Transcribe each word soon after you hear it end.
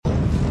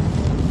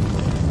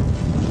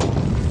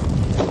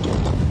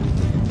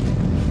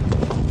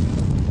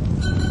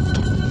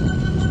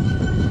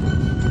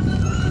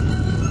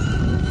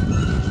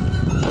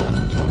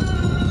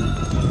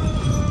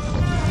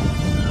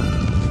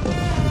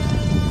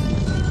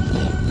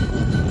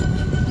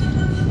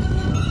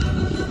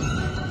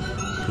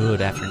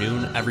Good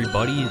afternoon,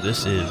 everybody.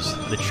 This is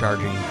the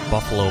Charging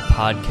Buffalo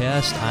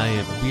podcast.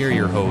 We are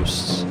your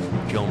hosts,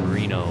 Joe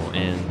Marino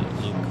and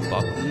Luke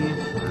Buckley,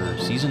 for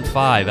Season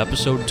 5,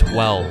 Episode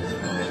 12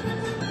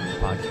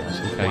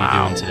 podcast. Luke,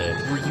 how you doing today?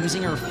 We're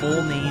using our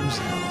full names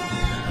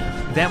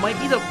now. That might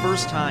be the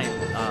first time.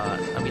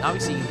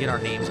 Obviously you can get our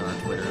names on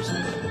our Twitters,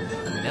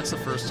 but that's the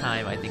first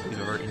time I think we've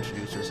ever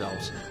introduced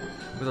ourselves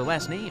with our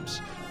last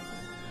names.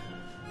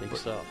 Big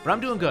stuff. But I'm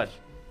doing good.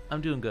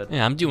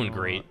 Yeah, I'm doing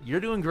great. You're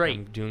doing great.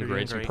 I'm doing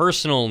great. Some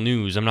personal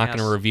news. I'm not going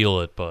to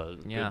reveal it,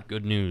 but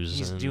good news.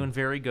 He's doing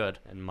very good.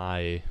 In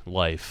my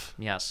life.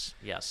 Yes.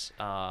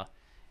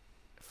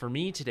 For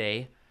me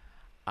today,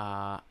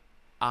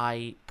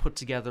 I put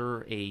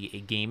together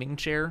a gaming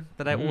chair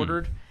that I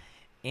ordered,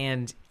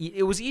 and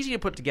it was easy to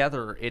put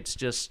together. It's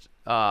just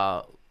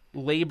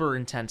labor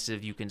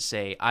intensive, you can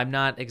say. I'm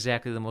not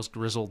exactly the most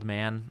grizzled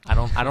man. I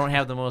don't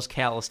have the most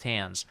calloused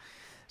hands.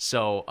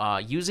 So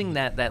using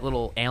that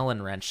little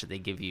Allen wrench that they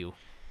give you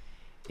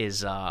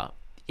is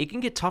it can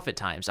get tough at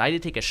times. I had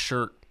to take a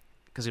shirt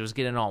because it was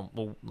getting all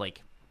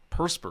like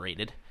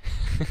perspirated,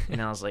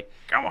 and I was like,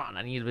 "Come on,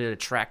 I need a bit of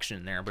traction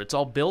in there." But it's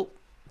all built,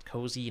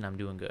 cozy, and I'm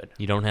doing good.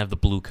 You don't have the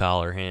blue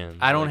collar hands.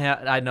 I don't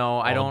have. I know.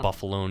 I don't.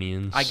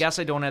 Buffalonians. I guess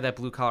I don't have that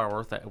blue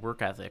collar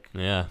work ethic.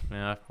 Yeah.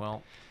 Yeah.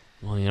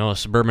 Well,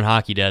 suburban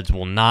hockey dads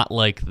will not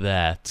like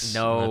that.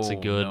 No, that's a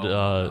good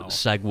no.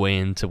 segue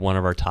into one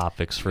of our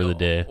topics for the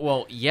day.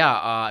 Well,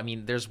 yeah.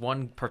 There's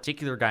one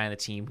particular guy on the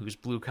team whose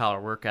blue collar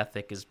work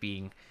ethic is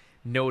being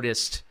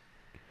noticed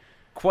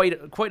quite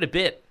a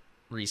bit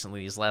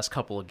recently. These last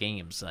couple of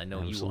games, I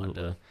know you wanted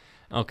to.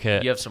 Okay.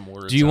 You have some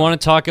words. Do you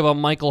want to talk about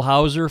Michael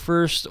Hauser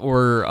first,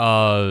 or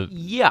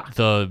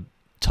the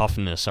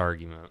toughness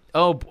argument?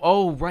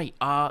 Oh, right.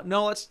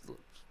 No,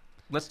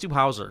 let's do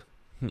Hauser.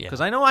 Yeah.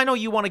 Because I know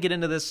you want to get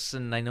into this,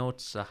 and I know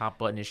it's a hot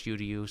button issue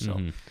to you, so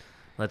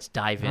let's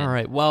dive in. All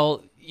right.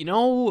 Well,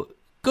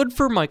 good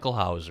for Michael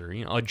Hauser.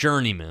 A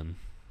journeyman.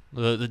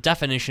 The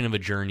definition of a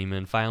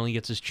journeyman finally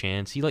gets his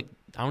chance. I don't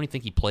even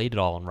think he played at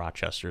all in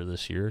Rochester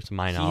this year, to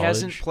my knowledge. He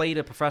hasn't played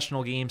a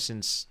professional game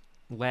since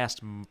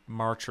last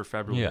March or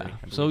February. Yeah.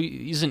 So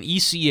he's an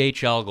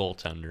ECHL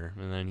goaltender,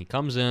 and then he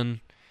comes in,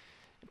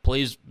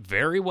 plays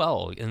very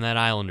well in that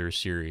Islanders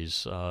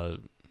series.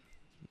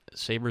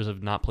 Sabres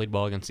have not played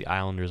well against the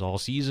Islanders all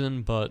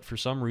season, but for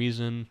some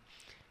reason,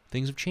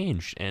 things have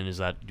changed. And is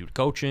that due to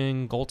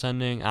coaching,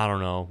 goaltending? I don't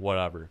know,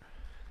 whatever.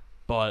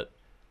 But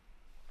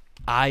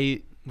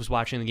I was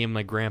watching the game with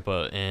my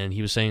grandpa, and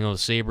he was saying, the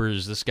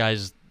Sabres, this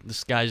guy's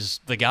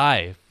the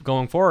guy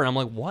going forward. And I'm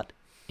like, what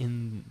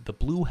in the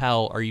blue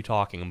hell are you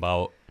talking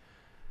about?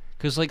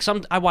 Because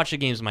I watch the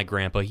games with my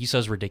grandpa. He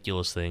says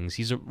ridiculous things.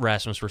 He's a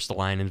Rasmus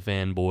Ristolainen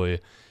fanboy,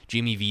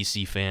 Jimmy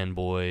Vesey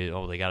fanboy.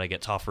 Oh, they got to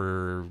get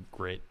tougher,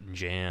 grit, and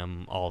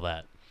jam, all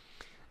that.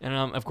 And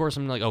of course,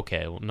 I'm like,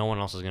 okay, well, no one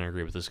else is going to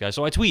agree with this guy.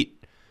 So I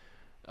tweet,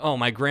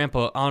 my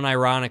grandpa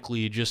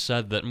unironically just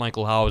said that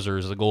Michael Hauser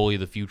is the goalie of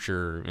the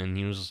future. And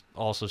he was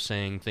also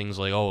saying things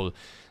like,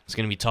 it's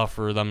going to be tough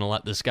for them to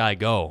let this guy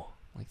go.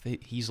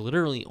 He's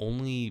literally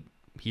only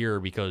here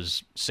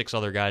because 6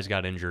 other guys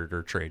got injured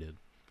or traded.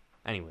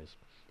 Anyways,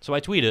 so I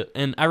tweet it,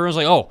 and everyone's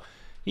like,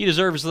 he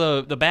deserves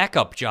the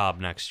backup job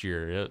next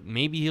year.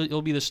 Maybe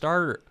he'll be the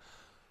starter.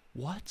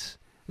 What?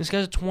 This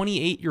guy's a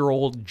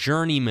 28-year-old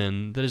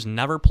journeyman that has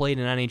never played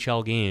an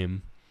NHL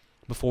game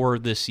before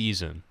this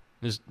season.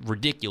 This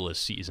ridiculous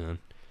season.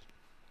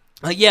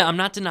 I'm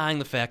not denying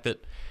the fact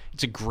that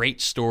it's a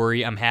great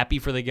story. I'm happy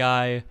for the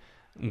guy.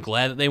 I'm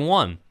glad that they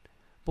won.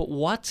 But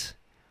what?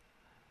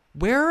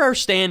 Where are our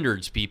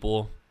standards,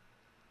 people?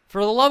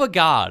 For the love of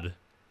God.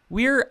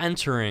 We're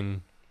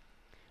entering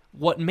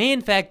what may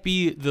in fact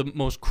be the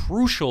most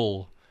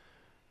crucial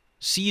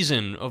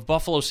season of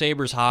Buffalo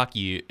Sabres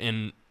hockey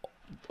in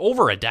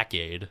over a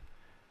decade.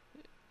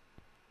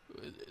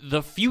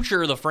 The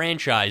future of the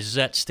franchise is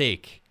at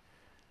stake.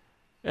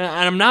 And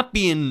I'm not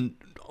being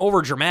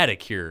over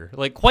dramatic here.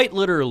 Quite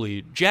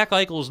literally, Jack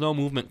Eichel's no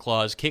movement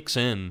clause kicks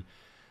in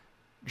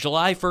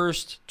July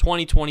 1st,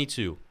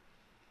 2022.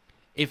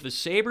 If the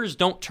Sabres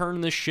don't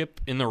turn this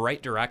ship in the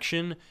right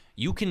direction,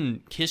 you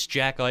can kiss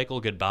Jack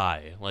Eichel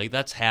goodbye.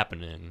 That's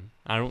happening.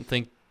 I don't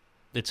think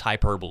it's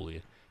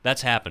hyperbole.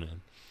 That's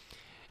happening.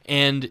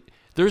 And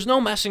there's no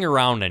messing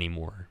around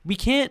anymore. We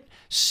can't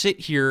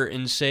sit here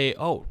and say,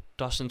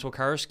 Dustin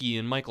Tokarski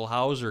and Michael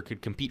Hauser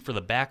could compete for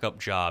the backup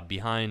job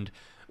behind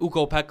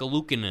Ukko-Pekka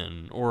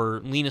Luukkonen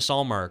or Linus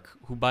Ullmark,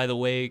 who, by the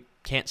way,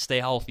 can't stay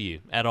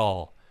healthy at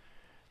all.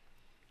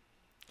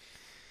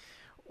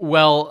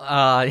 Well,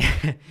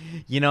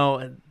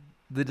 the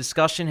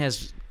discussion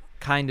has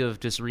kind of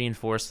just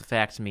reinforced the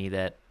fact to me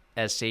that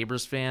as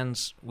Sabres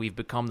fans, we've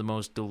become the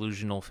most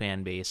delusional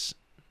fan base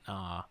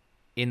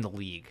in the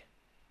league,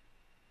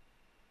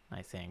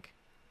 I think.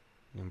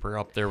 And we're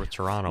up there with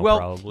Toronto,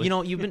 probably.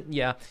 Well,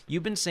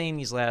 you've been saying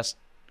these last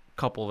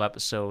couple of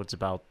episodes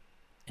about,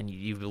 and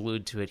you've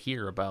alluded to it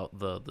here, about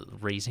the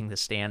raising the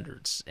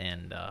standards,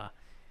 and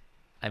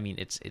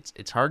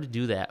it's hard to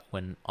do that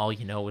when all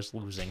you know is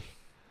losing.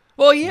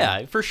 Well,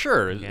 yeah, for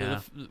sure. Yeah.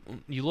 If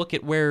you look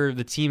at where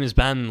the team has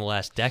been in the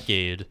last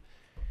decade.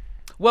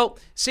 Well,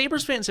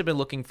 Sabres fans have been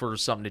looking for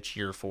something to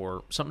cheer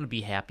for, something to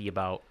be happy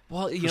about.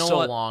 Well, you for know so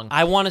what? long.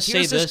 I want to say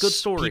Here's this. good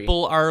story.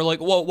 People are like,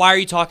 "Well, why are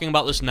you talking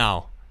about this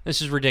now?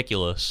 This is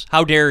ridiculous.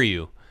 How dare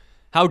you?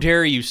 How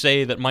dare you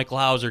say that Michael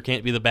Hauser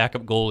can't be the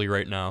backup goalie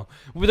right now?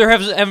 Well, there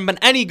haven't been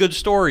any good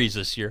stories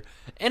this year."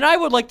 And I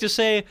would like to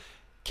say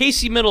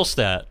Casey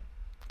Middlestat,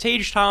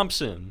 Tage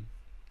Thompson,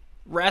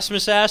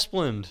 Rasmus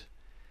Asplund,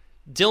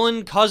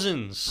 Dylan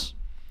Cousins,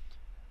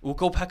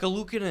 Ukko-Pekka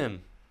Luukkonen,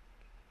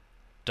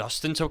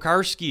 Dustin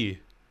Tokarski,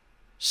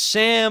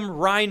 Sam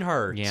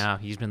Reinhart. Yeah,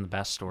 he's been the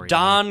best story.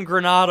 Don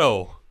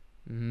Granato.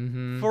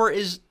 Mm-hmm. For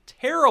as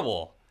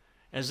terrible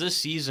as this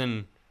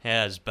season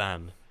has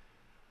been.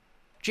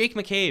 Jake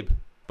McCabe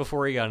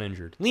before he got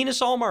injured.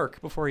 Linus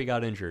Ullmark before he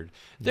got injured.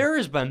 There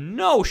has been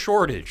no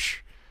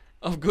shortage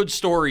of good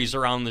stories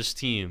around this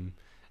team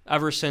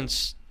ever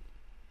since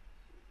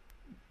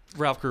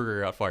Ralph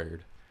Kruger got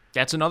fired.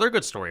 That's another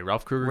good story.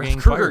 Ralph Kruger Ralph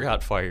getting Kruger fired.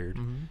 got fired.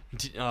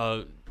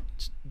 Mhm.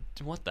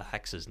 What the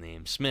heck's his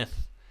name?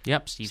 Smith.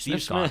 Yep, Steve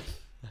Smith's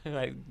Smith.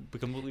 I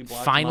completely blocked him out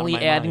of finally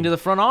my adding mind. to the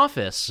front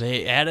office.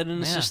 They added an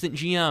Yeah. assistant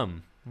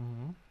GM.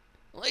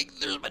 Like,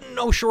 there's been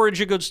no shortage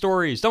of good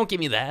stories. Don't give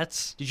me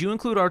that. Did you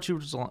include R2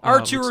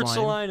 Arttu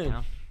Ruotsalainen.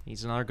 Yeah,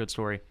 he's another good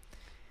story.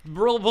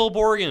 Bill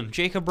Borgen,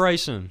 Jacob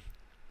Bryson,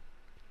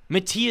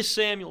 Matthias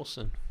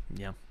Samuelson.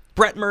 Yeah.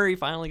 Brett Murray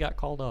finally got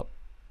called up.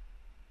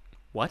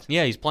 What?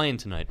 Yeah, he's playing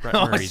tonight. Brett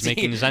Oh, Murray's see-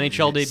 making his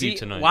NHL debut see,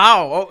 tonight.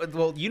 Wow. Oh,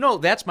 well, you know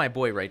that's my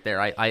boy right there.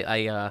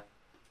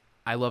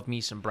 I love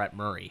me some Brett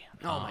Murray.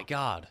 Oh my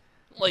God!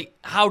 Like,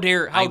 how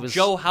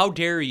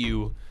dare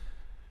you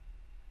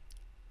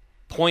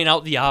point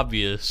out the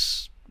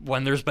obvious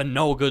when there's been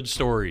no good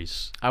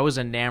stories? I was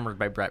enamored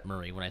by Brett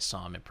Murray when I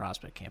saw him at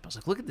Prospect Camp. I was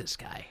like, look at this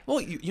guy. Well,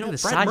 you know, Look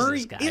at the Brett size of Murray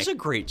this guy. is a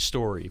great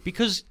story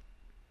because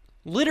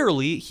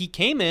literally he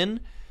came in,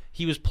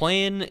 he was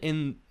playing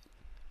in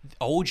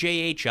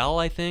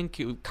OJHL, I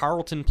think,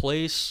 Carleton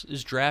Place,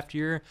 his draft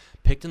year,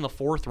 picked in the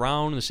 4th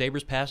round. The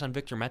Sabres pass on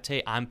Victor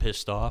Mete. I'm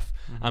pissed off.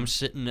 I'm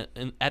sitting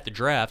at the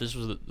draft. This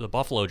was the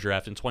Buffalo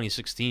draft in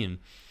 2016.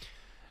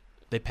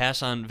 They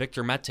pass on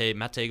Victor Mete.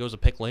 Mete goes a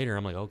pick later.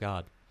 I'm like, oh,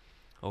 God,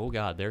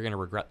 they're going to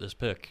regret this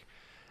pick.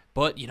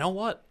 But you know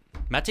what?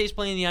 Mete's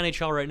playing in the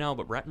NHL right now,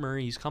 but Brett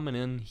Murray, he's coming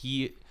in.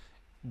 He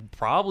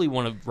probably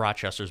one of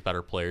Rochester's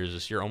better players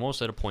this year,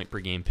 almost at a point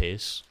per game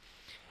pace.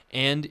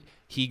 And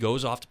he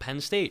goes off to Penn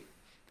State,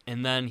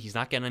 and then he's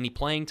not getting any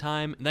playing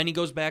time. And then he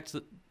goes back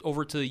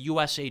over to the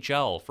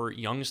USHL for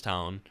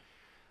Youngstown,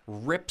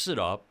 rips it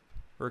up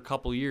for a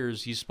couple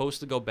years. He's supposed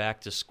to go back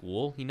to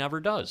school. He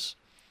never does.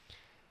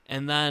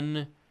 And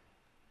then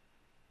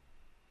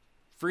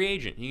free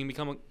agent. He can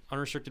become an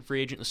unrestricted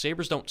free agent. The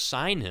Sabres don't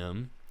sign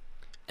him.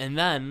 And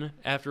then,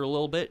 after a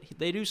little bit,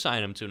 they do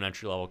sign him to an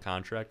entry-level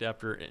contract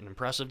after an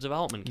impressive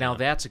development camp. Now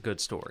that's a good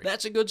story.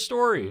 That's a good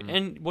story.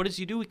 And what does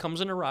he do? He comes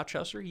into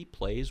Rochester. He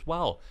plays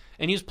well.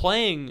 And he was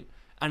playing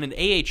on an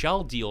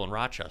AHL deal in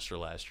Rochester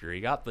last year. He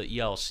got the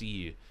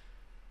ELC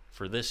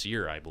for this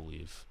year, I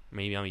believe.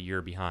 Maybe I'm a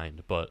year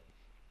behind. But,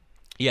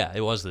 yeah,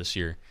 it was this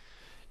year.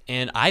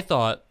 And I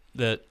thought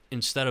that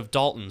instead of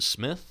Dalton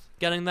Smith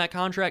getting that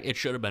contract, it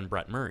should have been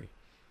Brett Murray.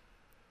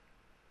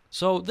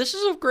 So this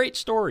is a great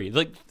story.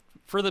 Like,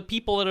 for the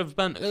people that have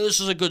been, this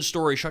is a good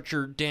story, shut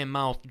your damn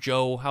mouth,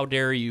 Joe. How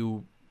dare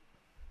you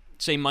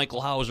say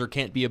Michael Hauser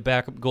can't be a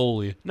backup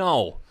goalie?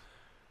 No.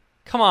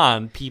 Come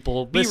on,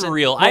 people. Be Listen,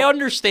 real. well- I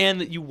understand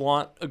that you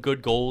want a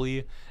good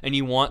goalie and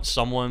you want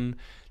someone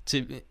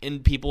to,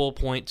 and people will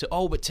point to,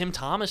 oh, but Tim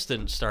Thomas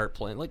didn't start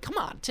playing. Like, come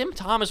on. Tim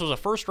Thomas was a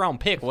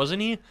first-round pick,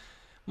 wasn't he?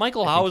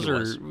 Michael I think he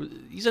Hauser,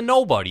 he's a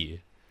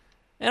nobody.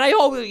 And I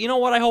hope, you know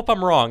what? I hope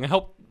I'm wrong. I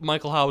hope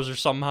Michael Hauser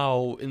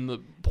somehow, in the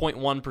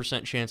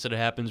 0.1% chance that it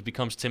happens,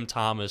 becomes Tim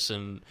Thomas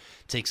and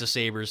takes the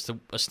Sabres to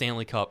a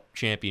Stanley Cup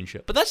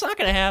championship. But that's not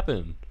going to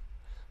happen.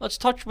 Let's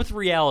touch with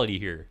reality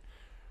here.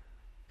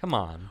 Come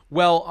on.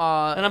 Well,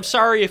 And I'm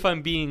sorry if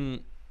I'm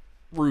being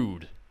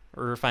rude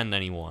or offend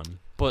anyone,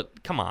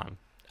 but come on.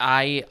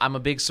 I'm a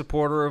big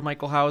supporter of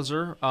Michael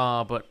Hauser,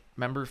 but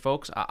remember,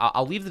 folks,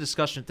 I'll leave the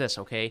discussion at this,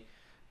 okay?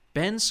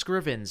 Ben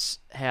Scrivens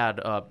had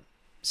a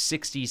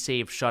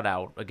 60-save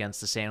shutout against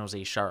the San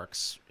Jose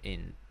Sharks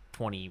in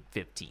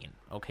 2015,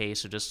 okay?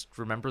 So just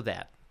remember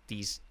that.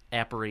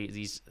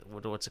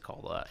 What's it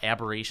called?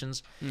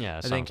 Aberrations? Yeah, I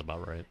sounds think-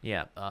 about right.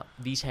 Yeah,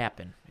 these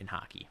happen in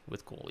hockey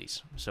with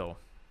goalies. So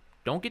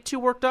don't get too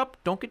worked up.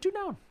 Don't get too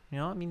down. You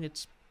know, I mean,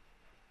 it's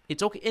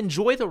okay.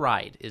 Enjoy the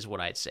ride is what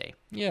I'd say.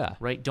 Yeah.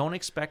 Right? Don't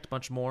expect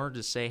much more.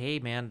 Just say, hey,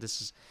 man,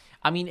 this is...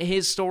 I mean,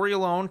 his story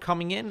alone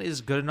coming in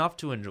is good enough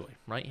to enjoy,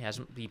 right?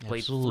 He played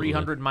Absolutely.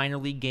 300 minor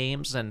league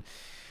games and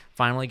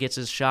finally gets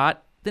his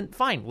shot. Then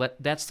fine,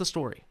 that's the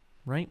story,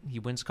 right? He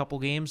wins a couple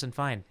games and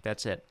fine,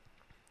 that's it.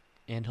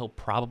 And he'll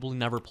probably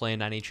never play an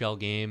NHL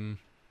game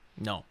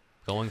No.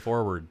 going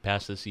forward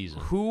past this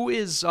season. Who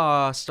is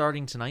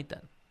starting tonight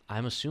then?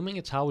 I'm assuming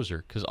it's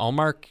Hauser because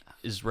Allmark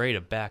is ready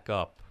to back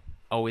up.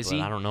 Oh, is But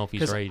he? I don't know if he's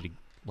 'Cause ready to.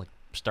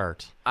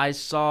 start. I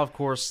saw, of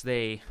course,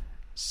 they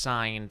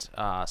signed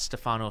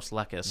Stefanos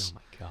Lekis. Oh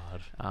my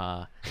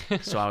God!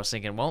 So I was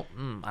thinking, well,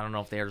 I don't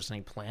know if there's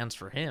any plans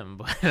for him,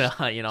 but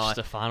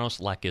Stefanos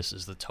Lekis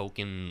is the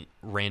token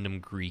random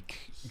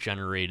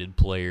Greek-generated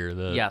player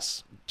that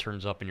yes,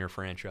 turns up in your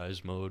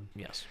franchise mode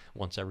yes,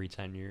 once every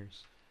 10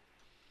 years.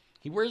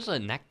 He wears a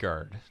neck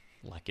guard,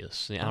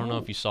 Lekis. I don't know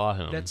if you saw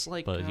him. That's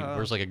like, but he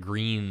wears like a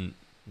green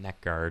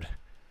neck guard.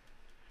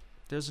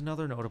 There's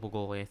another notable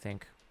goalie, I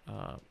think.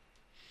 I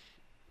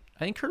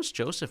think Curtis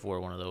Joseph wore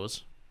one of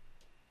those.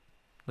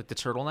 Like the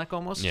turtleneck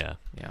almost? Yeah.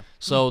 Yeah.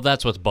 So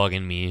that's what's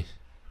bugging me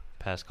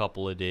past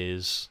couple of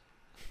days.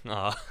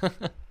 Man,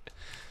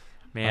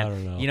 I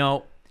don't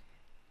know.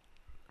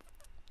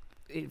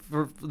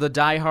 For the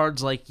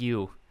diehards like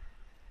you,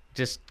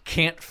 just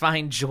can't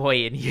find joy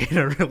in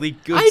a really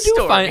good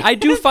story. I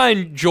do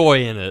find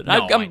joy in it. No,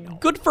 I I'm know.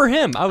 good for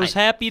him. I was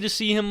happy to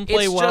see him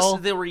play it's well.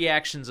 just the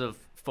reactions of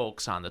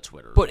folks on the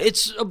Twitter. But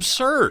it's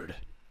absurd.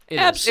 It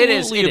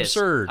Absolutely is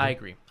absurd. I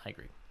agree.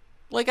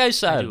 Like I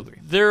said, do agree.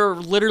 they're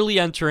literally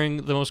entering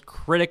the most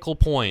critical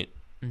point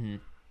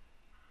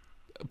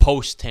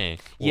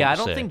post-tank. Yeah, I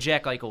don't think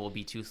Jack Eichel will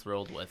be too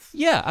thrilled with.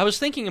 Yeah, I was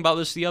thinking about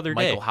this the other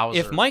day. Michael Hauser.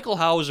 If Michael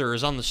Hauser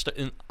is on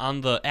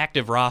the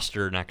active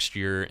roster next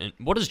year, and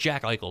what does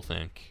Jack Eichel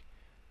think?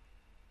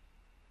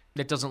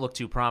 It doesn't look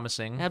too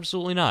promising.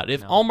 Absolutely not.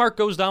 If Allmark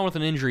goes down with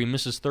an injury,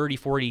 misses 30,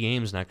 40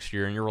 games next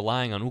year, and you're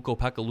relying on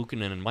Ukko-Pekka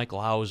Luukkonen and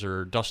Michael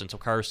Hauser, Dustin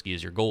Tokarski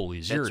as your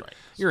goalies,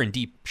 you're in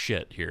deep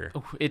shit here.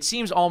 It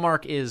seems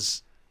Allmark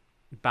is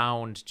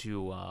bound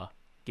to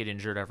get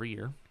injured every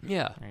year.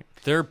 Yeah. Right.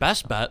 Their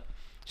best bet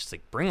is to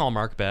bring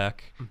Allmark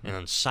back and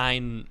then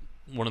sign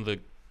one of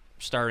the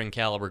starting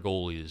caliber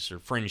goalies or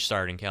fringe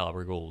starting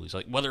caliber goalies.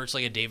 Like whether it's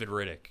like a David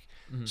Riddick,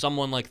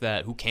 someone like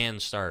that who can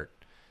start,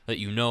 that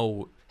you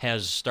know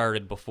has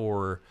started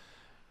before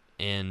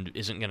and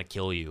isn't going to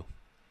kill you.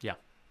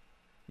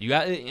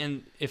 Yeah.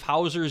 And if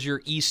Hauser's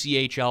your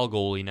ECHL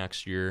goalie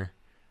next year,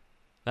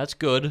 that's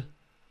good.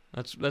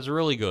 That's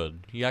really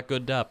good. You got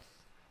good depth.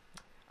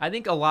 I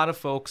think a lot of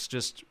folks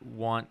just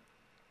want,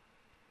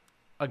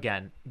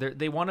 again,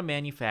 they want to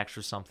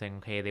manufacture something.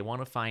 Okay, they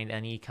want to find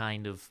any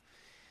kind of,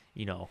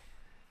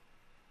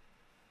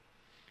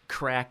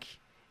 crack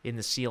in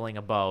the ceiling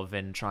above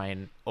and try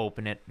and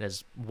open it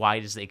as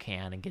wide as they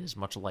can and get as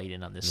much light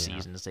in on this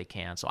season as they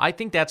can. So I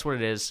think that's what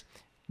it is.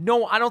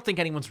 No, I don't think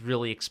anyone's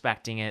really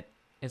expecting it.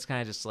 It's kind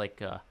of just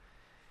like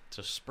it's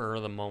a spur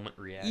of the moment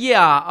reaction.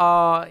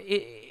 Yeah,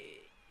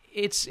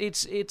 it's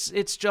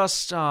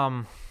just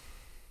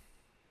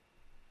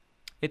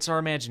it's our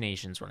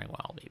imaginations running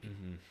wild, maybe.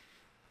 Mm-hmm.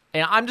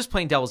 And I'm just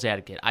playing devil's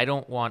advocate. I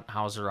don't want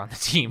Hauser on the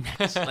team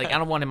next. I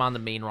don't want him on the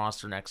main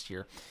roster next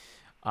year.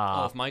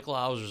 If Michael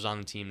Hauser's on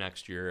the team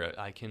next year,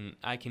 I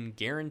can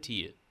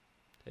guarantee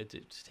it.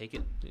 Take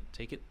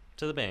it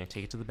to the bank.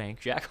 Take it to the bank.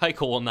 Jack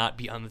Eichel will not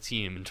be on the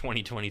team in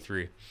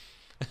 2023.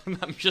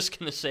 I'm just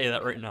gonna say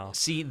that right now.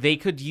 See, they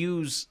could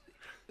use.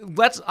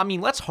 Let's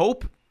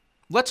hope.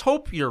 Let's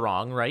hope you're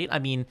wrong, right? I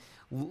mean,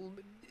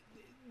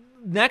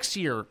 next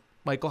year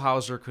Michael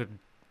Hauser could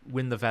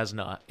win the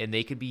Vezina, and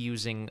they could be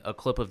using a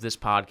clip of this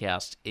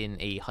podcast in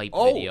a hype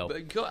video.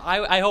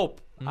 I hope.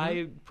 Mm-hmm.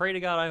 I pray to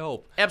God I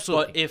hope.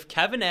 Absolutely. But if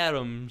Kevin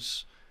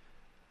Adams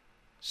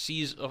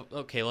sees...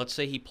 Okay, let's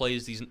say he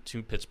plays these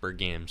 2 Pittsburgh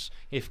games.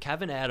 If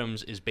Kevin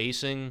Adams is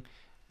basing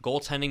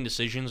goaltending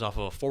decisions off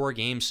of a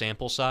 4-game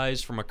sample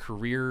size from a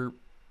career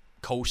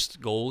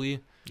coast goalie...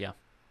 Yeah.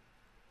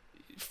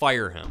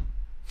 Fire him.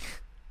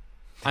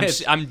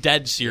 I'm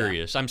dead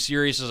serious. Yeah. I'm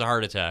serious as a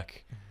heart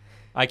attack.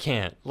 I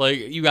can't.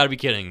 You got to be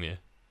kidding me.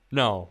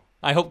 No.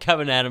 I hope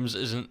Kevin Adams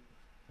isn't...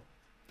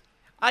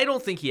 I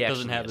don't think he actually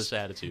doesn't have this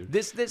attitude.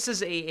 This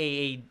is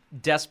a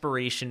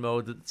desperation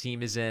mode that the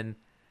team is in,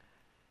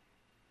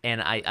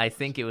 and I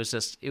think it was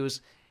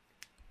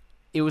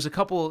a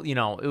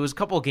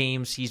couple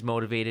games. He's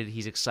motivated.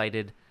 He's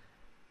excited.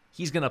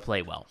 He's gonna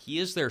play well. He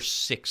is their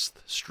 6th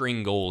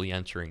string goalie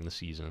entering the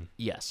season.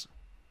 Yes.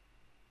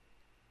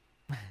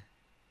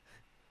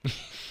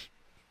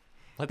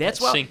 Let that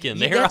sink in.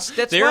 They're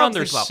on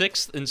their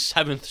 6th and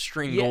 7th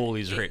string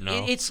goalies right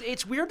now.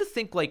 It's weird to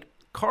think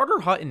Carter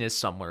Hutton is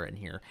somewhere in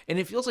here, and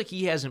it feels like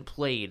he hasn't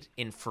played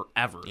in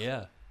forever.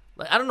 Yeah.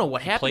 I don't know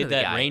what happened to the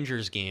guy. Played that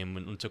Rangers game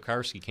when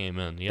Tokarski came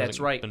in. He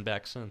hasn't been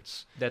back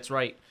since. That's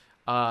right.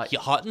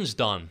 Hutton's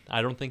done.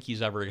 I don't think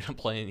he's ever going to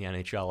play in the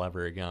NHL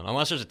ever again,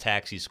 unless there's a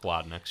taxi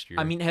squad next year.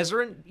 I mean, has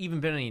there even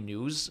been any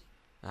news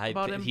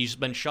about him? He's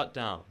been shut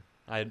down.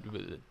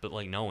 But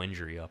no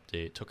injury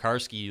update.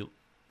 Tokarski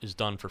is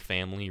done for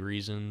family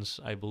reasons,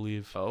 I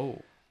believe.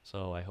 Oh.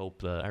 So I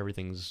hope that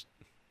everything's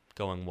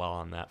going well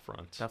on that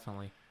front.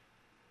 Definitely.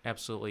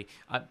 Absolutely.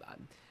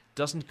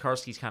 Dustin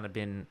Tokarski's kind of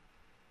been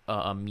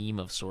a meme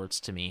of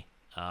sorts to me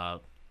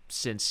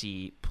since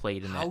he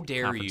played in that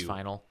conference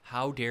final.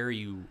 How dare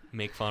you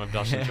make fun of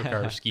Dustin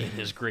Tokarski and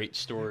his great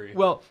story?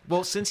 Well,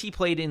 since he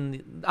played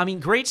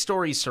great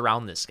stories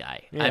surround this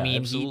guy. Yeah,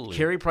 absolutely.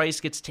 Carey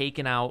Price gets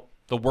taken out.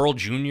 The World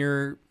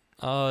Junior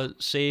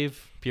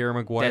save, Pierre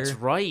Maguire. That's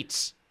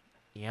right.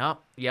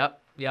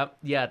 Yep. Yep.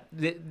 Yeah.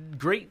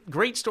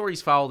 Great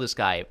stories follow this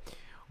guy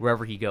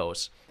wherever he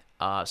goes.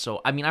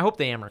 So, I mean, I hope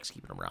the Amerks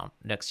keep him around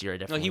next year. I No,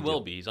 definitely he do.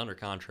 will be. He's under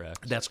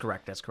contract. That's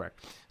correct.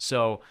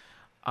 So,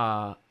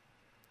 no,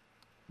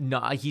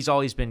 he's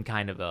always been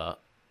kind of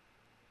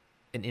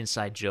an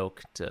inside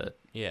joke to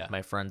Yeah.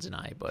 my friends and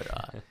I, but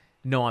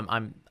no,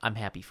 I'm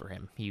happy for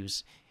him. He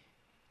was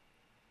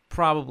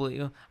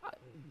probably,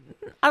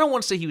 I don't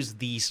want to say he was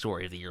the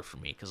story of the year for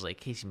me, because like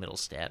Casey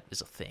Middlestat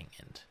is a thing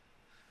and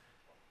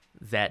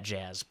that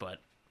jazz, but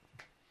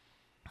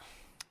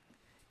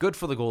good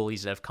for the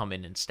goalies that have come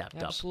in and stepped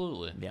up.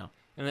 Absolutely. Yeah.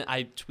 And then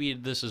I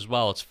tweeted this as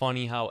well. It's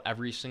funny how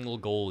every single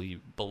goalie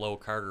below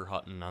Carter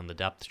Hutton on the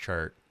depth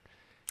chart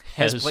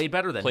Has played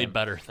better than him.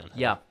 better than him.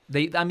 Yeah,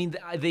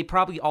 they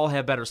probably all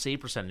have better save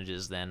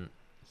percentages than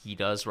he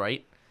does,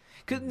 right?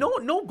 Because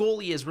no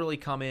goalie has really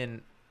come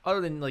in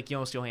other than like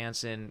Jonas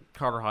Johansson,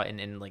 Carter Hutton,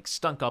 and like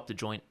stunk up the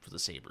joint for the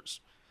Sabres.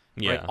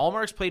 Yeah. Right?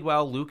 Allmark's played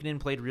well. Luukkonen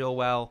played real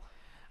well.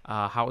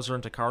 Hauser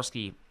and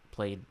Tokarski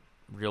played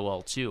real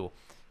well too.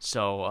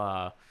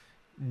 So,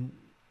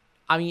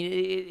 I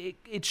mean,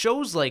 it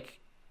shows like.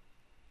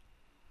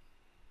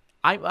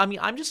 I mean,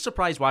 I'm just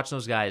surprised watching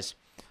those guys,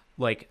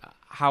 like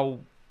how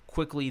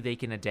quickly they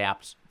can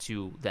adapt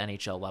to the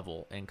NHL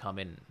level and come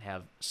in and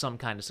have some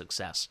kind of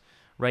success,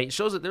 right? It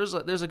shows that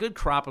there's a good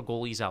crop of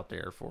goalies out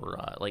there for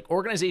like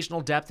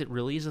organizational depth. It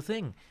really is a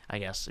thing, I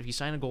guess. If you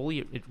sign a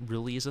goalie, it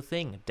really is a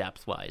thing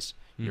depth wise.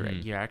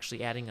 You're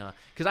actually adding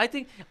because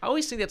I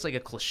always think that's like a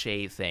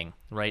cliche thing,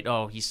 right?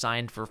 Oh, he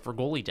signed for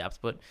goalie depth,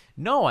 but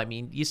no, I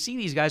mean you see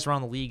these guys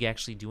around the league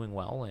actually doing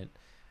well, and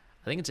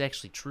I think it's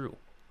actually true.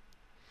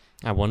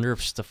 I wonder if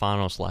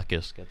Stefanos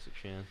Lekis gets a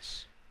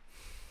chance.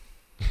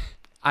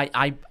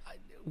 I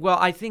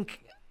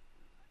think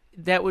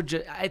that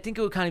would I think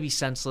it would kind of be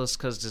senseless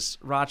because just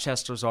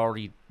Rochester's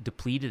already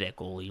depleted at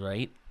goalie,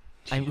 right?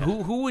 I mean,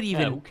 who would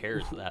even? Yeah, who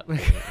cares at that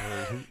point?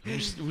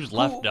 Who's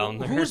left down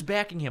there? Who's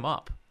backing him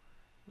up?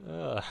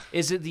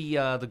 Is it the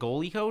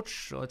goalie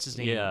coach? What's his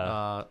name?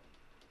 Yeah.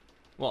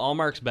 Well,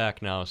 Allmark's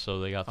back now, so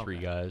they got three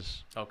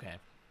guys. Okay.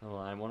 Well,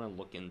 I want to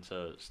look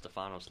into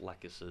Stefanos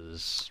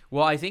Lekis's.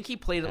 Well, I think he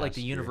played at like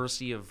the Past year.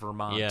 University of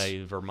Vermont.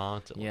 Yeah,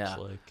 Vermont. It looks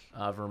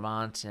like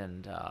Vermont,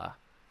 and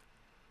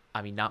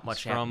I mean, not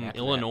much he's from happened after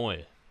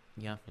Illinois.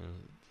 that. Yeah.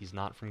 He's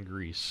not from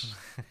Greece.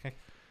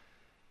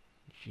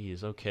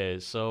 Jeez. Okay,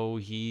 so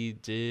he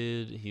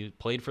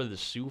played for the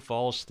Sioux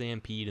Falls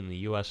Stampede in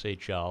the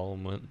USHL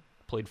and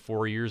played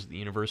 4 years at the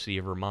University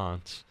of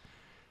Vermont.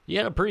 He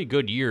had a pretty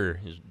good year,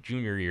 his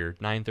junior year,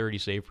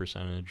 .930 save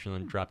percentage, and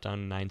then dropped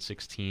down to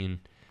 .916.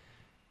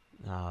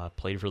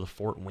 Played for the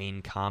Fort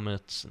Wayne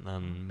Comets, and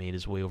then made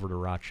his way over to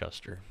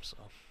Rochester. So,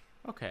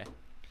 Okay.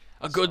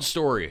 a good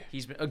story.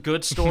 He's been a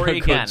good story A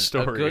good again.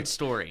 story. A good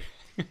story.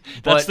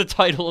 That's But, the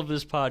title of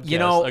this podcast. you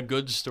know, a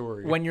good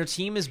story. When your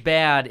team is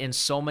bad and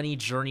so many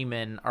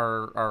journeymen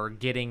are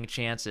getting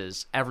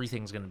chances,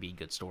 everything's going to be a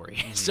good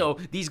story. So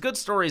these good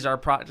stories are a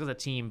product of the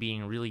team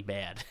being really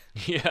bad.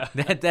 yeah,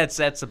 That's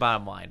the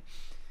bottom line.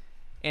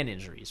 And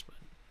injuries,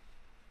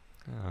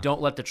 but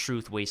don't let the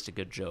truth waste a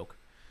good joke.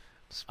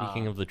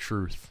 Speaking of the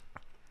truth,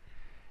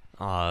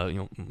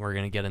 we're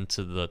gonna get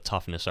into the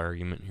toughness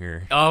argument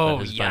here. Oh, that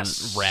has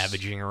yes. been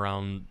ravaging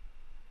around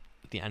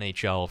the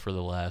NHL for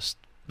the last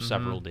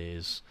several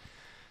days.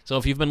 So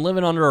if you've been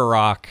living under a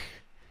rock,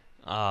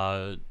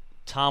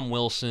 Tom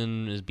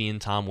Wilson is being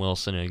Tom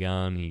Wilson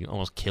again. He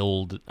almost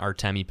killed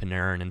Artemi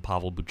Panarin and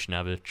Pavel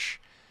Buchnevich.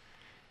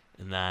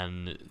 And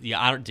then,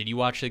 did you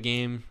watch the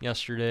game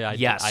yesterday?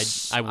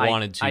 Yes. I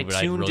wanted to, but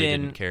I really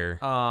didn't care.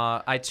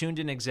 I tuned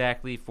in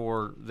exactly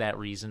for that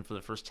reason for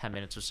the first 10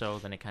 minutes or so.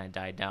 Then it kind of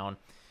died down.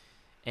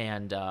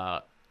 And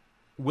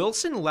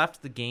Wilson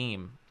left the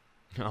game.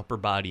 Upper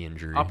body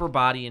injury.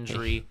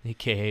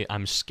 AKA,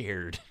 I'm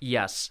scared.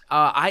 Yes.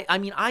 I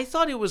mean, I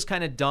thought it was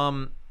kind of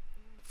dumb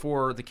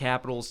for the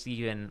Capitals to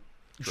even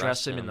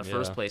dress him in the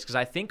first place, because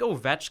I think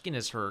Ovechkin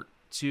is hurt,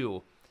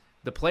 too.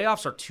 The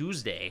playoffs are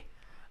Tuesday.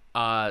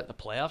 The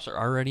playoffs are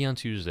already on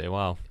Tuesday.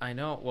 Wow. I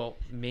know. Well,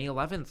 May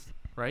 11th,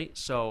 right?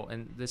 So,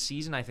 and the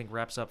season, I think,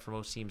 wraps up for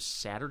most teams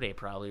Saturday,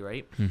 probably,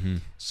 right? Mm-hmm.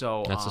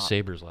 So that's the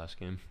Sabres' last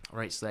game.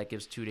 Right, so that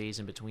gives 2 days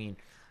in between.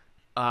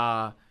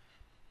 But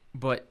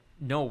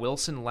no,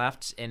 Wilson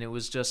left, and it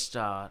was just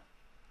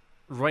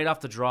right off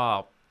the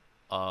draw,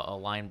 a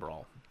line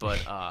brawl.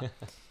 But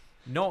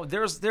no,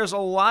 there's a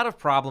lot of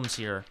problems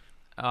here.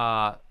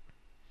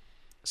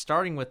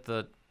 Starting with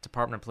the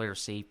Department of Player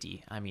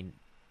Safety. I mean,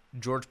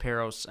 George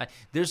Peros.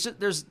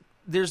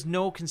 There's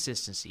no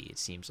consistency. It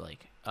seems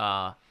like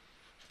I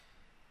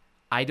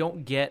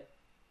don't get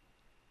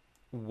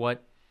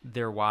what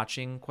they're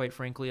watching, quite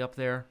frankly, up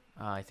there.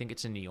 I think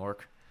it's in New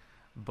York,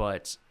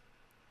 but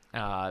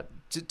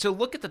to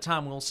look at the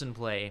Tom Wilson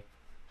play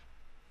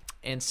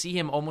and see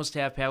him almost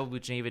have Pavel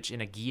Buchnevich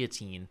in a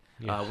guillotine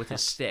with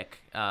his stick.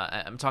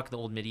 I'm talking the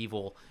old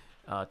medieval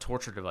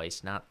torture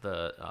device, not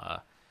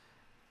the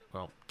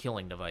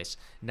killing device,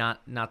 not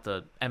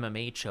the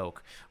MMA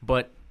choke,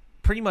 but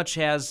pretty much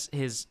has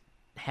his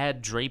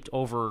head draped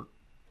over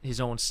his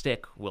own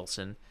stick,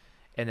 Wilson,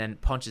 and then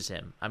punches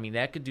him. I mean,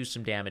 that could do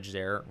some damage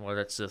there,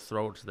 whether it's a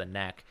throw to the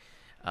neck,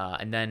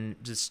 and then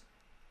just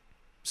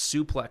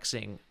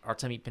suplexing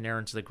Artemi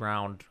Panarin to the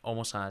ground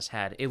almost on his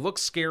head. It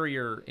looks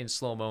scarier in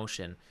slow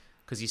motion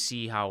because you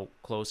see how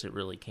close it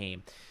really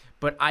came.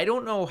 But I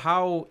don't know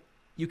how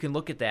you can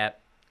look at that,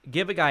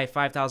 give a guy a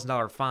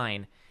 $5,000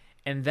 fine,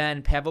 and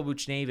then Pavel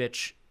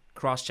Buchnevich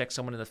cross-check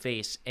someone in the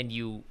face, and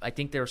I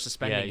think they're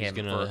suspending him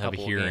for a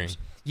couple of games.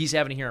 He's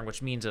having a hearing,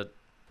 which means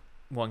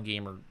one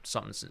game or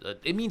something.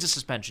 It means a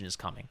suspension is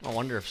coming. I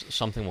wonder if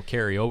something will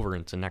carry over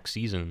into next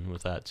season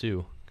with that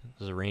too,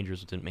 because the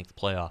Rangers didn't make the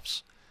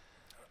playoffs.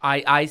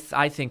 I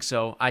think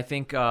so. I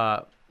think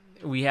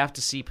we have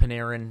to see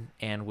Panarin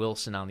and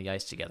Wilson on the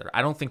ice together.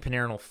 I don't think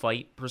Panarin will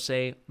fight per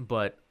se,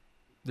 but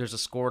there's a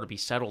score to be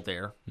settled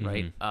there,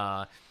 right?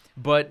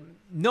 But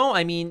no,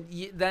 I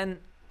mean, then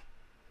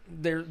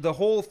the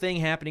whole thing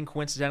happening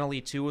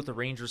coincidentally too with the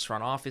Rangers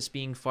front office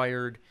being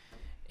fired,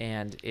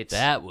 and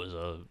that was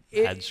a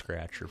head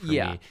scratcher for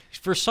me.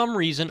 For some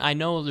reason, I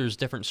know there's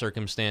different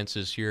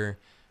circumstances here,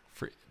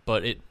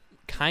 but it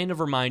kind of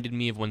reminded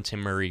me of when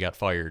Tim Murray got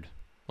fired,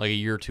 like a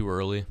year too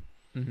early.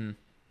 I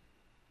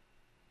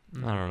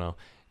don't know.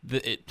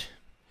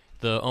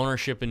 The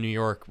ownership in New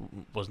York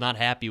was not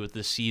happy with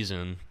this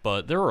season,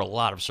 but there were a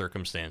lot of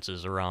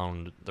circumstances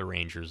around the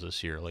Rangers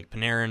this year. Like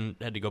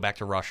Panarin had to go back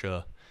to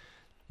Russia.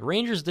 The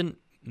Rangers didn't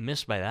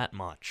miss by that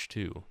much,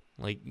 too.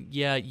 Like,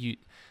 yeah, you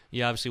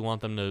obviously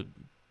want them to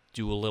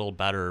do a little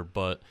better,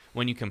 but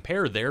when you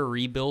compare their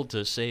rebuild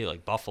to, say,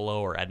 like Buffalo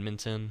or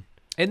Edmonton,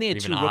 and they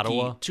had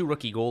Ottawa, two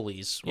rookie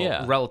goalies,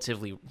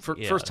 relatively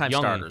first-time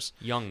starters,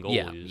 young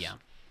goalies,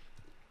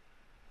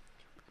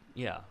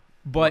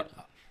 but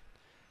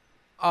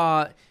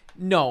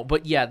no,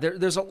 but yeah,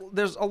 there's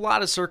a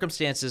lot of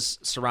circumstances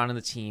surrounding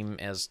the team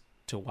as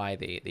to why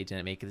they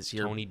didn't make it this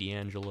year. Tony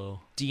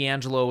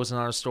DeAngelo was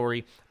another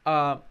story,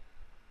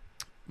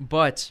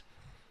 but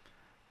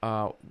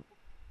I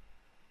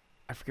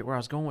forget where I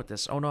was going with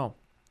this. Oh no,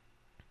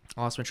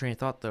 I lost my train of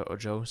thought though.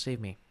 Joe, save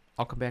me.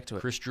 I'll come back to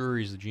it. Chris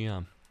Drury's the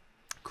GM.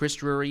 Chris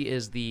Drury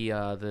is the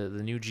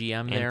new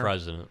GM there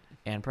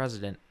and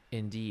president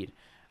indeed.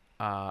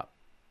 But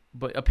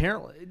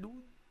apparently,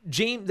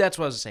 James. That's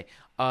what I was going to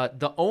say.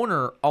 The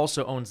owner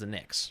also owns the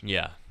Knicks.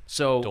 Yeah.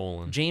 So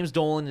Dolan. James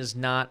Dolan is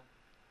not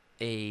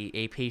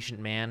a patient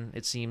man.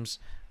 It seems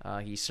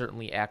he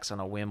certainly acts on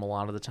a whim a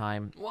lot of the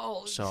time.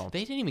 Well, so they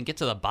didn't even get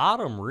to the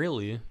bottom,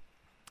 really.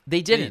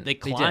 They didn't. They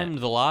climbed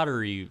the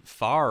lottery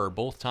far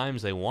both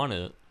times they won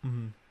it.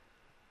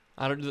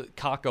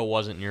 Kakko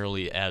wasn't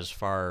nearly as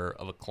far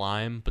of a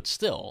climb, but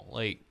still,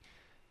 like,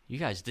 you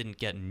guys didn't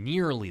get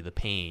nearly the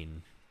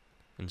pain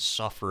and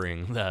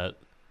suffering that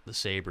the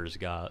Sabres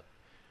got.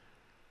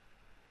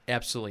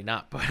 Absolutely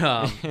not,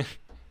 but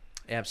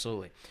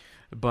absolutely.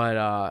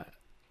 But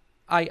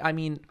I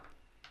mean,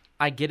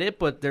 I get it,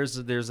 but there's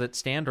that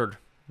standard,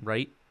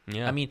 right?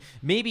 Yeah. I mean,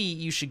 maybe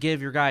you should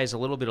give your guys a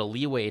little bit of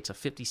leeway. It's a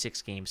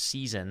 56-game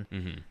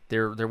season.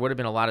 There would have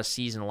been a lot of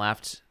season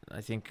left.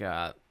 I think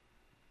they're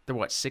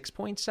 6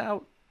 points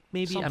out,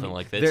 maybe. Something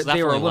like that.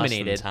 They were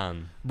eliminated. Less than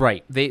 10.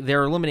 Right.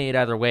 They're eliminated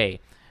either way.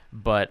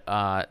 But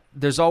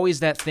there's always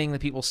that thing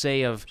that people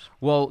say of,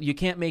 well, you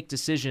can't make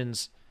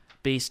decisions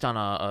based on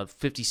a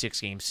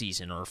 56-game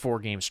season or a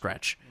 4-game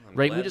stretch.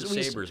 Right? The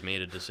Sabres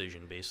made a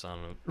decision based on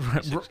a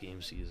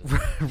 56-game season.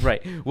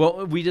 Right.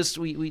 Well, we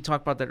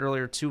talked about that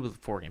earlier too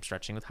with 4-game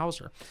stretching with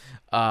Hauser.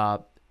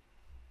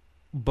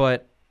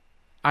 But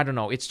I don't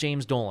know. It's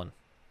James Dolan.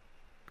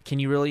 Can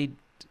you really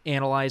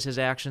analyze his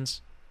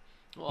actions?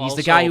 Well, he's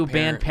the guy who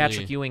banned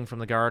Patrick Ewing from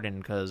the Garden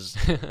because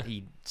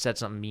he said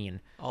something mean.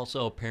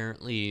 Also,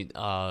 apparently,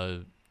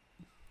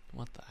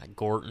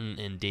 Gorton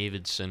and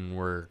Davidson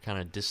were kind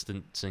of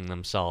distancing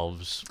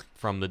themselves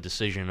from the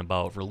decision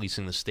about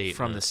releasing the statement.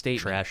 From the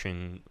statement.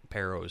 Trashing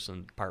Parros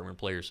and Department of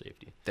Player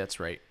Safety. That's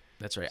right.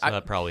 So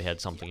that probably had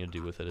something to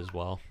do with it as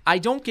well. I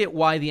don't get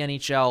why the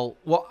NHL...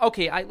 Well,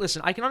 okay,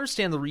 listen, I can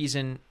understand the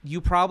reason.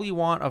 You probably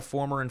want a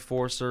former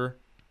enforcer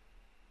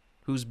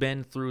who's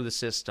been through the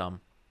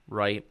system,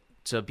 right,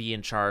 to be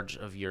in charge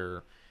of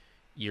your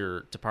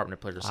Department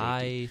of Player Safety.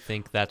 I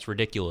think that's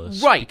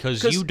ridiculous. Right.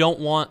 Because you don't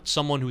want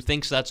someone who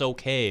thinks that's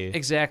okay.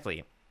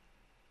 Exactly.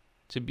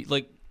 To be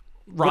like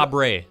Rob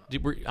Ray. I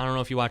don't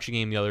know if you watched the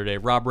game the other day.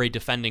 Rob Ray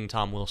defending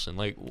Tom Wilson.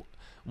 Like,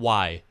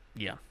 why?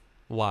 Yeah.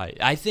 Why?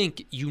 I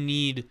think you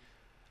need...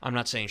 I'm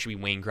not saying it should be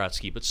Wayne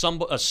Gretzky, but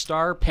a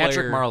star player...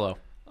 Patrick Marleau.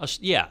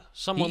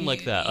 Someone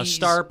like that. A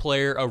star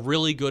player, a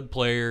really good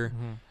player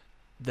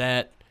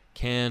that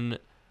can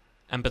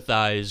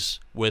empathize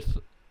with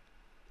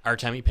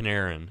Artemi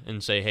Panarin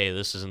and say, hey,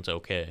 this isn't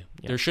okay.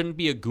 Yeah. There shouldn't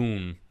be a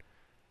goon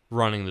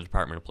running the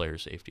Department of Player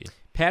Safety.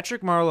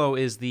 Patrick Marleau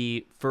is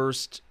the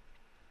first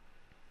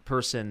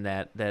person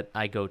that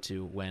I go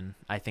to when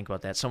I think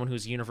about that. Someone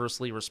who's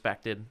universally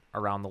respected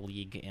around the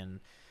league and,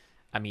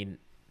 I mean,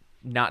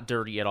 not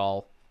dirty at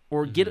all.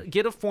 Or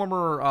get a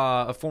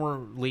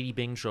former Lady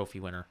Byng Trophy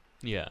winner.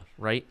 Yeah.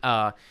 Right?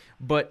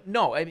 But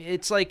no, I mean,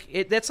 it's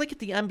like that's like if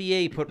the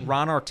NBA put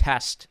Ron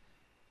Artest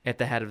at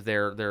the head of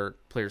their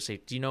player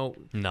safety. Do you know?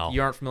 No.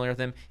 You aren't familiar with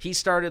him? He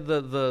started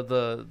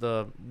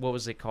the what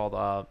was it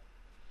called?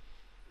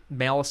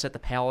 Malice at the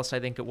Palace,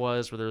 I think it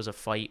was, where there was a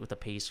fight with the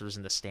Pacers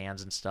in the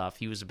stands and stuff.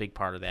 He was a big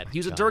part of that. He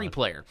was a dirty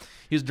player.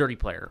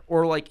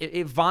 Or like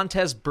if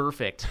Vontaze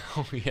Burfict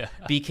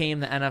became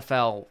the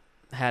NFL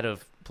head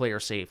of player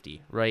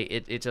safety, right?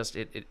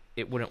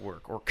 It wouldn't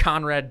work. Or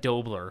Conrad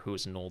Dobler, who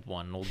was an old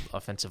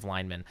offensive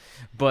lineman.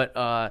 But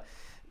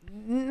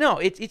no,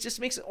 it just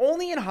makes it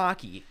only in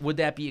hockey would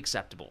that be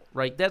acceptable,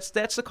 right? That's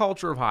the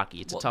culture of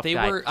hockey. It's a tough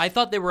guy. I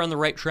thought they were on the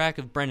right track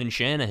of Brendan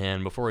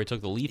Shanahan before he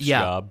took the Leafs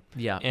job.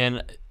 Yeah.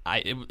 And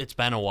it's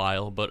been a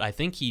while, but I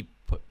think he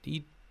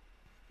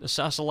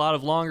assessed a lot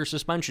of longer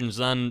suspensions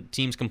than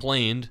teams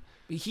complained.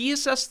 He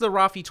assessed the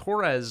Rafi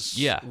Torres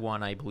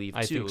one, I believe, too.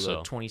 I think so.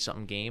 The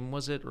 20-something game,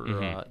 was it? Or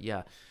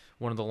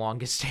one of the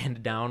longest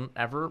handed down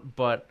ever.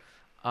 But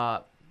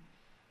no,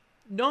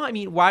 I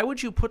mean, why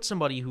would you put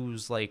somebody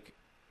who's like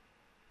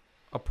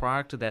a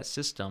product of that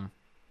system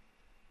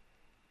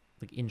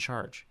like in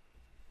charge?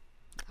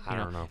 I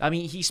don't know. I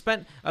mean,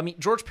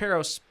 George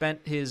Peros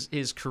spent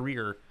his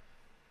career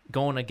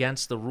going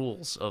against the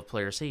rules of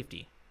player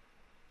safety,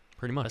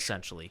 pretty much,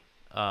 essentially.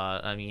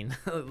 I mean,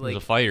 like he's a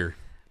fighter,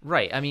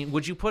 right? I mean,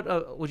 would you put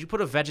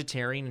a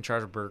vegetarian in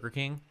charge of Burger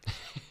King?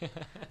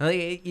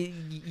 Like,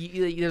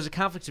 there's a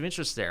conflict of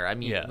interest there. I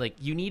mean, like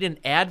you need an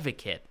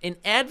advocate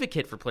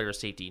for player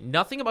safety.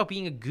 Nothing about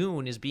being a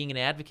goon is being an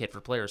advocate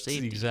for player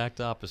safety. It's the exact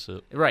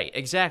opposite. Right?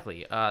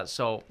 Exactly.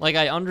 So, like,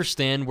 I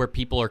understand where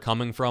people are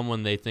coming from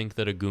when they think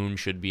that a goon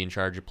should be in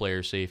charge of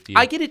player safety.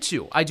 I get it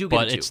too. I do get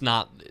it too. But it's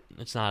not.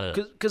 It's not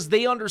because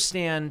they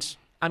understand.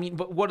 I mean,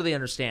 but what do they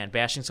understand?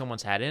 Bashing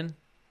someone's head in?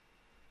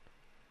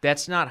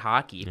 That's not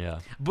hockey.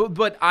 Yeah.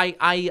 But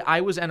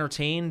I was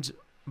entertained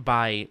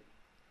by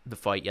the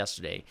fight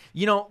yesterday.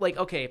 You know, like,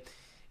 okay,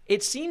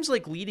 it seems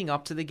like leading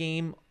up to the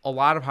game, a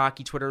lot of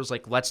hockey Twitter was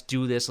like, let's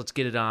do this, let's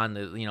get it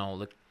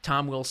on.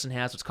 Tom Wilson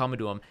has what's coming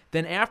to him.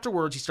 Then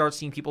afterwards, you start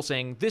seeing people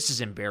saying, this is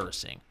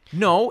embarrassing.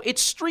 No,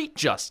 it's street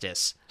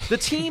justice. The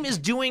team is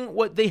doing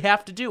what they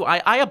have to do.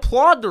 I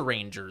applaud the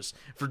Rangers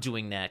for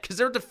doing that because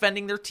they're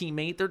defending their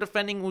teammate. They're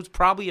defending who's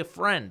probably a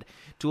friend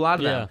to a lot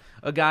of them.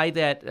 A guy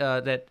that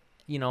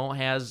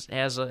has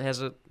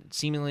a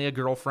seemingly a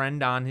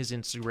girlfriend on his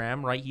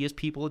Instagram, right? He has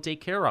people to take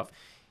care of.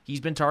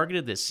 He's been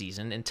targeted this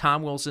season, and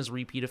Tom Wilson's a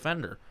repeat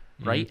offender,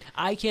 right?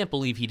 I can't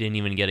believe he didn't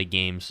even get a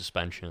game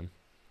suspension.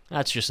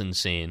 That's just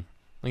insane.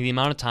 Like the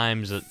amount of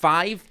times that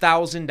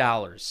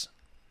 $5,000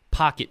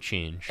 pocket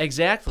change.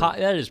 Exactly.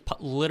 That is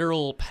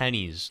literal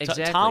pennies.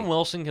 Exactly. Tom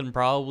Wilson can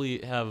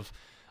probably have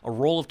a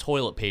roll of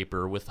toilet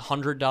paper with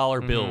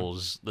 $100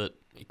 bills that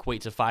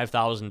equate to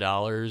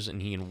 $5,000,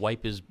 and he can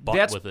wipe his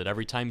butt with it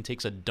every time he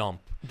takes a dump.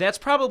 That's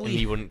probably and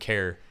he wouldn't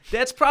care.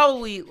 That's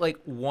probably like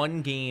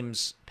one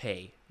game's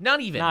pay. Not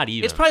even.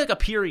 It's probably like a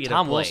period.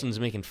 Tom of play. Wilson's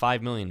making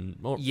 $5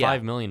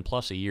 million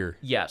plus a year.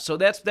 Yeah, so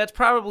that's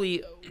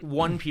probably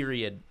one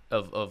period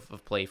of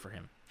play for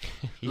him.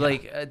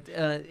 Like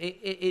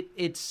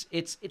it's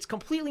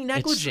completely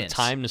negligent. It's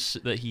the time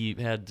that he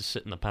had to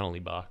sit in the penalty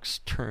box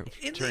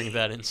during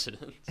that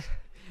incident.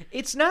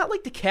 It's not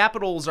like the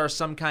Capitals are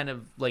some kind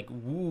of like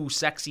woo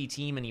sexy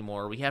team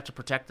anymore. We have to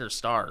protect their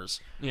stars.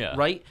 Yeah.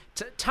 Right?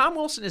 Tom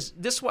Wilson is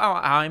this is how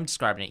I'm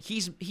describing it.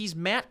 He's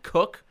Matt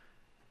Cook,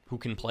 who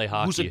can play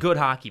hockey. Who's a good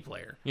hockey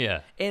player.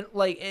 Yeah. And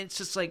like it's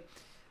just like,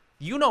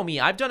 you know me,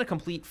 I've done a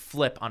complete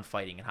flip on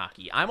fighting in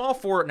hockey. I'm all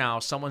for it now.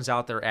 Someone's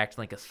out there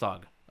acting like a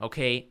thug.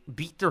 Okay?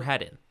 Beat their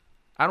head in.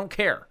 I don't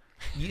care.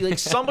 Like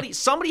somebody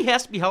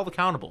has to be held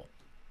accountable.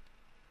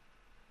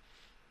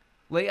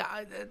 Like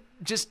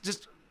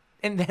just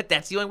and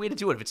that's the only way to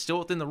do it. If it's still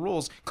within the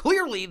rules,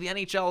 clearly the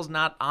NHL is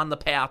not on the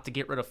path to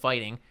get rid of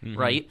fighting,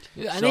 right?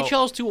 Yeah,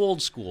 NHL is too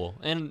old school,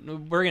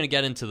 and we're going to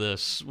get into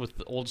this with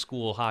the old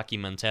school hockey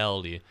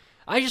mentality.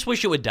 I just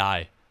wish it would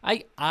die.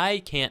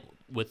 I can't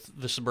with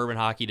the suburban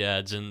hockey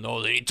dads and,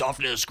 they need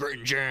toughness, grit,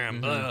 and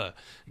jam.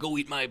 Go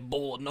eat my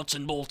bowl of nuts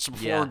and bolts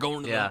before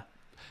going to the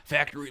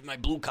factory with my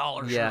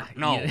blue-collar shirt.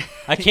 No,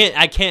 I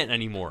can't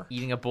anymore.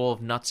 Eating a bowl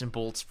of nuts and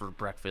bolts for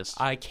breakfast.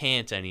 I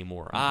can't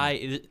anymore.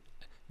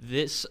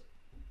 This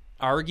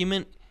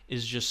argument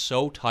is just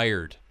so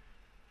tired.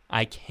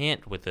 I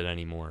can't with it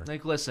anymore.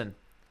 Like, listen,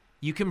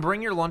 you can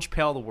bring your lunch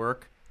pail to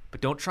work,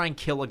 but don't try and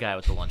kill a guy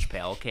with the lunch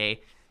pail,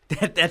 okay?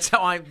 That's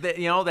how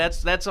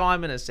that's how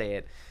I'm gonna say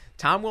it.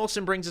 Tom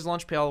Wilson brings his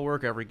lunch pail to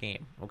work every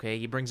game, okay?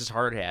 He brings his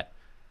hard hat,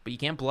 but you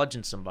can't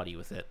bludgeon somebody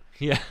with it.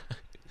 Yeah.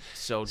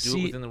 So do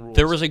it within the rules.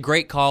 There was a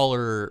great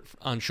caller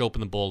on Chopin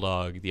the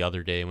Bulldog the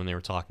other day when they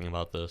were talking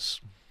about this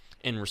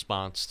in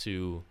response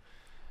to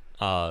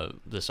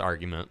this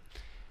argument.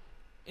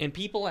 And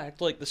people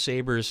act like the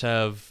Sabres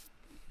have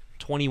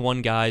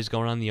 21 guys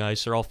going on the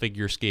ice. They're all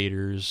figure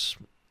skaters,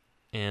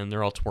 and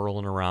they're all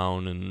twirling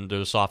around, and they're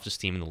the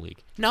softest team in the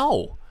league.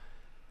 No.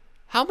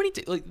 How many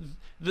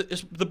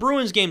the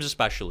Bruins games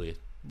especially,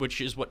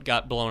 which is what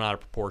got blown out of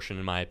proportion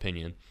in my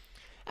opinion.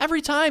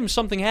 Every time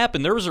something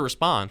happened, there was a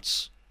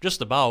response,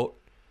 just about.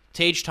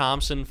 Tage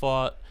Thompson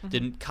fought.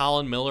 Didn't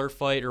Colin Miller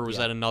fight, or was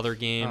that another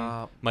game?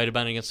 Might have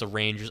been against the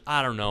Rangers.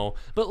 I don't know.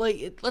 But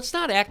let's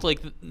not act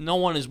like no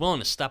one is willing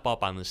to step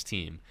up on this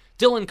team.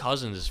 Dylan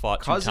Cousins has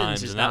fought two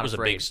times, and that was a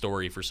big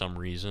story for some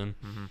reason.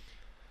 Mm-hmm.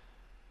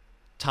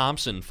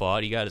 Thompson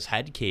fought. He got his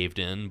head caved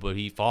in, but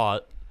he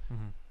fought.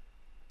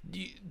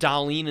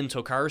 Dahlin and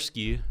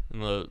Tokarski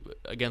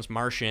against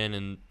Marchand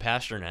and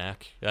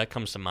Pasternak. That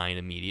comes to mind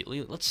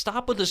immediately. Let's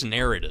stop with this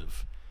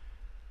narrative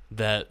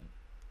that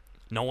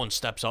no one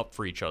steps up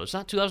for each other. It's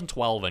not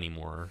 2012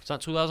 anymore. It's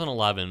not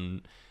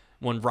 2011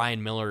 when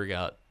Ryan Miller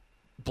got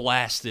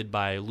blasted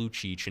by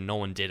Lucic and no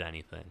one did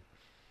anything.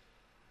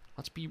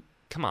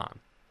 Come on.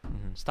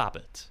 Stop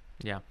it.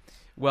 Yeah.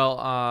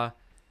 Well,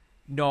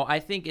 no, I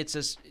think it's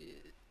just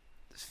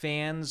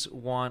fans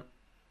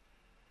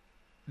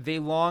they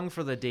long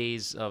for the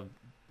days of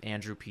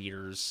Andrew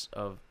Peters,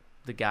 of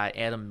the guy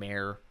Adam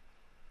Mayer,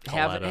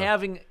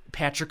 having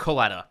Patrick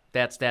Coletta.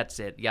 That's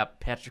it.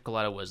 Yep, Patrick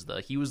Coletta was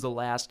the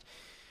last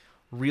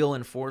real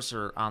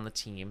enforcer on the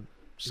team.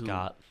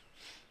 Scott,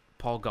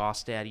 Paul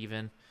Gaustad,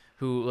 even,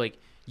 who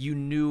you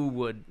knew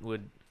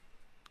would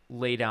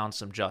lay down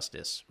some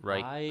justice,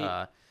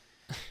 right?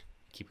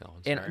 Keep going.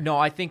 Sorry. And no,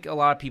 I think a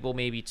lot of people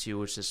maybe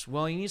too. It's just,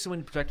 well, you need someone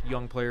to protect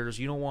young players.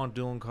 You don't want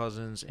Dylan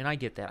Cousins, and I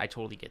get that. I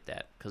totally get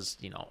that because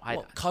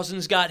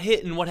Cousins got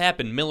hit, and what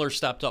happened? Miller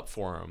stepped up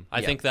for him.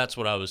 I think that's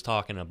what I was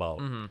talking about.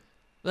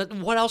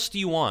 Mm-hmm. What else do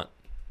you want?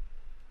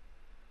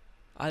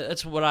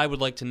 That's what I would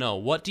like to know.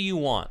 What do you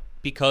want?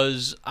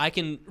 Because I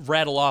can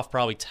rattle off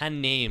probably 10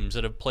 names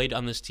that have played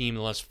on this team in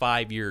the last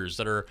 5 years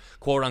that are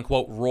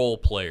quote-unquote role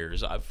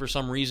players. For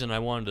some reason, I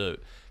wanted to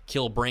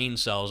kill brain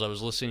cells. I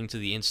was listening to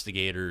the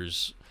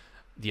Instigators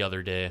the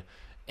other day,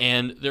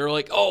 and they're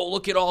like, oh,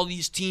 look at all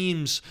these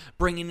teams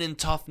bringing in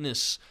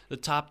toughness, the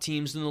top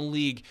teams in the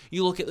league.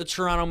 You look at the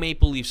Toronto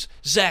Maple Leafs,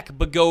 Zach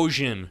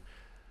Bogosian,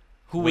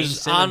 who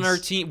was on our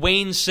team,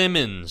 Wayne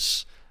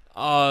Simmons,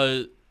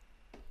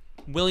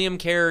 William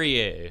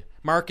Carrier,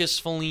 Marcus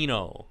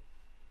Foligno.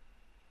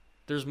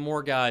 There's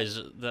more guys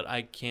that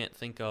I can't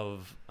think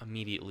of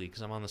immediately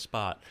because I'm on the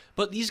spot.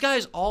 But these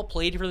guys all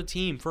played for the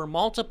team for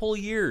multiple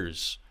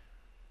years.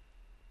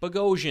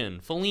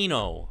 Bogosian,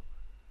 Foligno,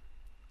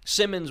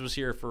 Simmons was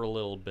here for a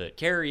little bit.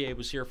 Carrier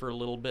was here for a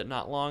little bit,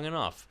 not long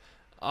enough.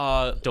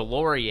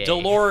 Delorier.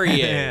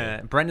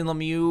 Brendan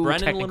Lemieux,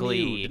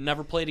 technically.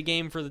 Never played a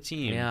game for the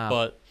team. Yeah.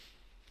 But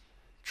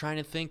trying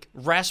to think.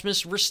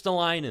 Rasmus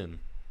Ristolainen.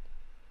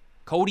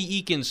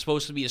 Cody Eakin's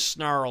supposed to be a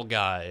snarl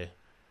guy.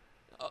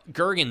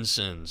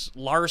 Gergensons,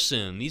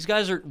 Larson. These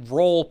guys are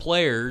role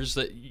players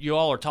that you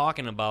all are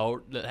talking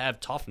about that have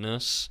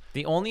toughness.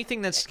 The only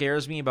thing that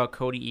scares me about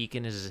Cody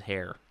Eakin is his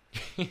hair.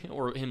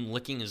 Or him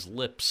licking his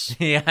lips.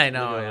 Yeah, I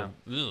know.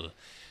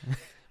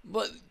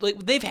 But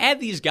they've had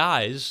these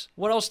guys.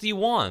 What else do you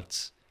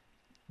want?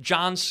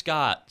 John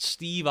Scott,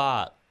 Steve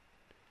Ott.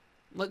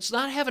 Let's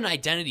not have an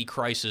identity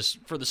crisis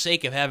for the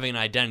sake of having an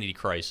identity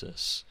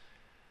crisis.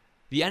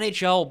 The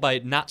NHL, by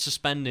not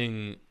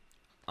suspending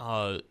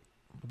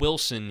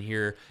Wilson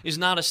here, is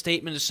not a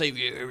statement to say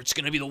it's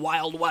going to be the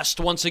Wild West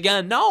once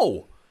again.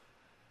 No.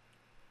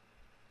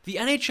 The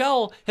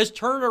NHL has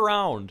turned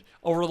around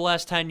over the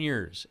last 10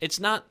 years. It's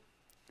not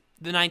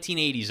the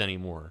 1980s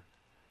anymore.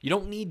 You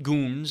don't need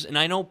goons, and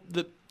I know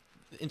the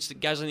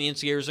guys on the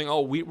Instigators saying,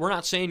 oh, we're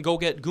not saying go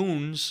get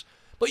goons,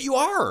 but you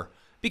are,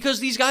 because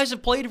these guys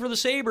have played for the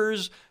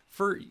Sabres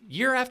for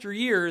year after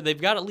year.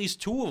 They've got at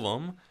least two of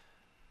them.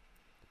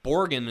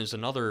 Borgen is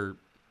another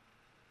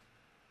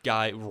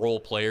guy,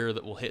 role player,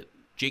 that will hit.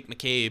 Jake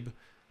McCabe.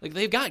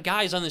 They've got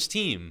guys on this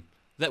team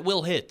that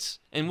will hit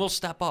and will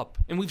step up.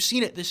 And we've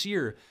seen it this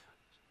year.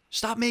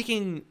 Stop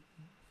making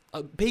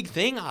a big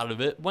thing out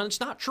of it when it's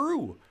not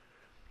true.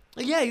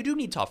 Yeah, you do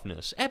need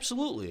toughness.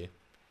 Absolutely.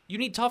 You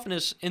need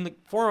toughness in the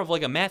form of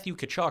a Matthew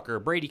Tkachuk or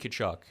a Brady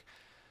Tkachuk.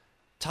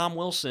 Tom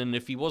Wilson,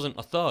 if he wasn't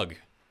a thug.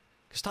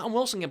 Because Tom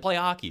Wilson can play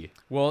hockey.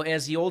 Well,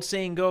 as the old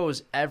saying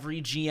goes,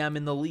 every GM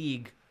in the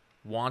league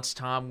wants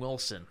Tom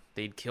Wilson.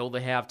 They'd kill to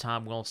have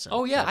Tom Wilson.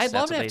 Oh, yeah. I'd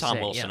love to have Tom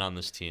Wilson on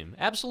this team.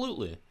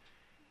 Absolutely.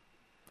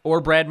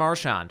 Or Brad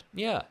Marchand.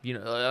 Yeah.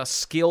 A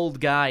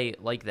skilled guy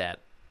like that.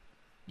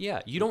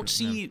 Yeah. You don't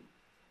see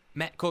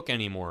Matt Cook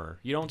anymore.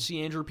 You don't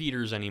see Andrew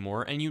Peters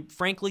anymore. And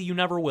frankly, you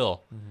never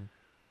will. Mm-hmm.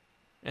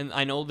 And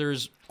I know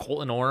there's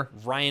Colton Orr,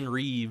 Ryan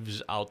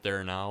Reeves out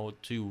there now,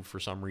 too, for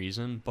some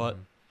reason. But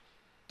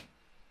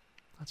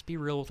let's be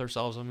real with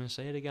ourselves. I'm going to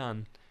say it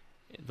again.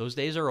 Those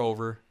days are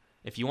over.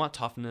 If you want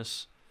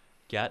toughness,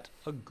 get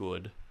a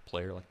good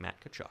player like Matt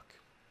Tkachuk,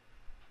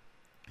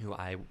 who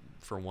I,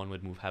 for one,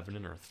 would move heaven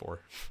and earth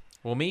for.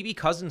 Well, maybe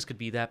Cousins could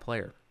be that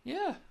player.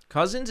 Yeah.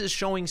 Cousins is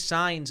showing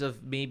signs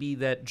of maybe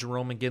that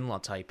Jerome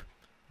McGinley type,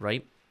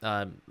 right?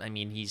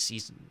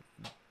 He's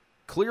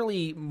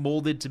clearly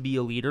molded to be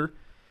a leader,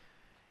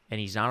 and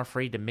he's not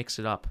afraid to mix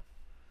it up.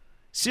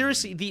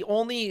 Seriously, the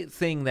only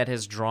thing that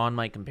has drawn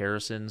my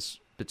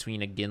comparisons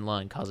between Iginla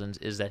and Cousins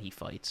is that he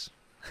fights.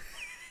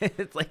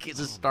 It's like he's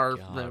a star.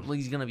 God.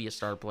 He's going to be a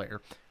star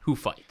player who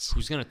fights.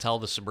 Who's going to tell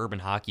the suburban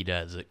hockey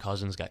dads that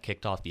Cousins got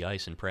kicked off the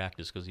ice in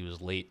practice because he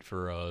was late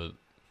for a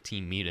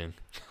team meeting?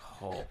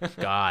 Oh,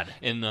 God.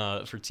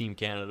 For Team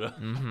Canada.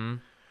 Mm-hmm.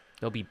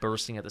 They'll be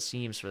bursting at the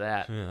seams for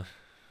that. Yeah.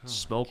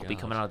 Smoke will be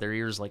God. coming out of their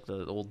ears like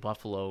the old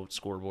Buffalo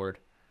scoreboard.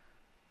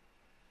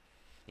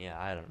 Yeah,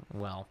 I don't know.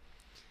 Well,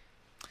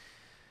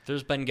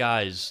 There's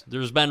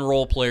been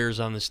role players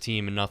on this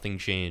team and nothing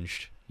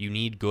changed. You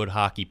need good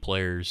hockey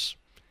players.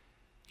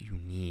 You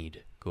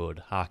need good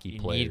hockey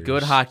players. need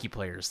good hockey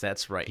players.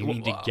 That's right. You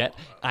need to get...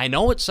 I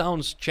know it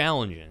sounds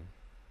challenging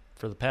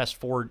for the past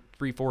 4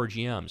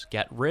 GMs.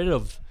 Get rid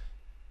of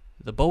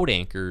the boat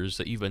anchors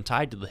that you've been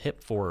tied to the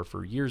hip for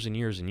years and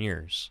years and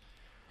years.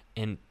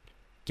 And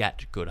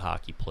get good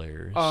hockey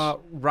players.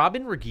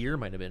 Robin Regier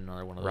might have been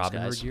another one of those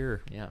Robin guys.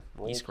 Regier. Yeah,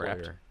 Role he's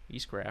scrapped. player.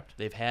 He's scrapped.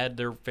 They've had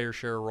their fair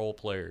share of role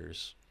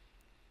players.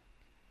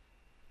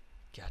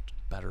 Get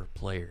better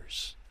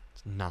players.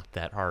 It's not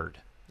that hard.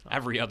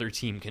 Every other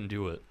team can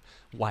do it.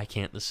 Why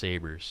can't the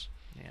Sabres?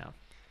 Yeah.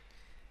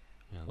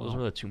 Yeah, those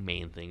were the two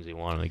main things they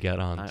wanted to get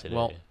on today.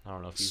 well, I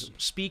don't know if you...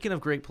 Speaking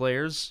of great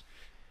players,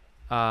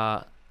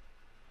 our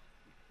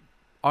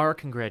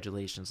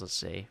congratulations, let's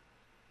say,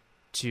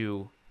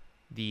 to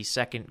the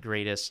second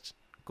greatest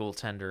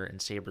goaltender in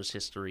Sabres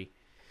history,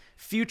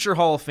 future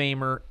Hall of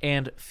Famer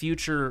and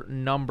future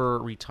number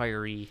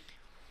retiree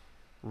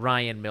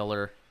Ryan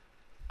Miller,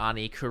 on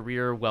a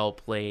career well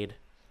played,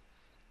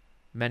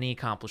 many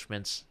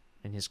accomplishments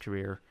in his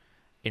career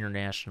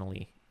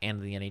internationally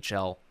and in the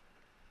NHL.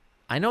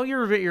 I know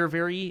you're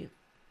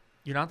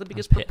not the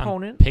biggest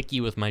proponent. I'm picky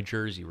with my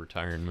jersey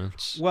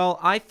retirements. Well,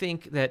 I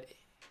think that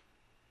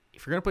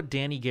if you're going to put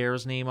Danny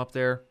Gare's name up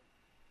there,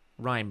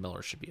 Ryan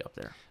Miller should be up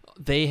there.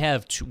 They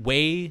have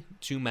way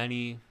too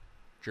many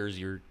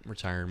jersey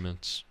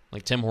retirements.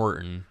 Like Tim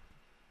Horton.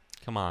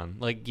 Come on.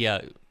 Like,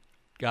 yeah,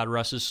 God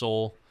rest his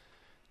soul.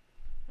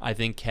 I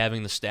think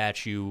having the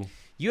statue...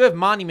 You have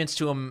monuments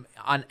to him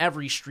on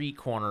every street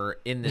corner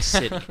in this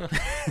city.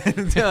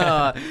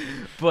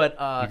 But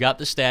you got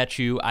the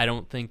statue. I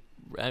don't think...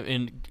 I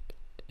mean,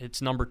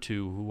 it's number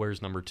 2. Who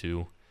wears number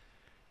 2?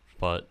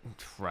 But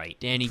right,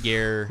 Danny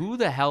Gare... Who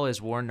the hell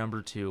has worn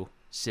number 2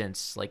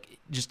 since? Like,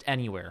 just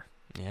anywhere.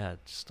 Yeah,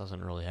 it just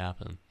doesn't really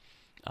happen.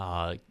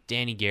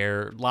 Danny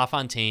Gare,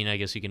 LaFontaine, I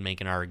guess you can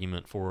make an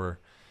argument for.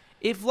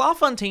 If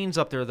LaFontaine's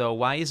up there, though,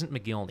 why isn't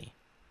McGillney?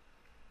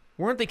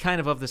 Weren't they kind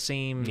of the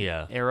same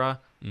era?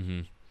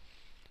 Mm-hmm.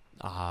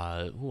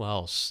 Who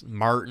else?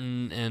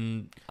 Martin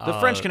and... the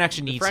French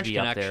Connection needs to be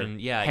up there.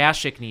 Yeah,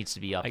 Hasek needs to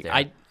be up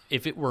there.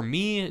 If it were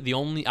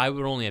me, I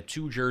would only have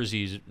 2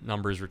 jerseys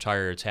numbers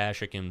retired. It's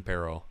Hasek and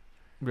Perreault.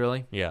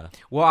 Really? Yeah.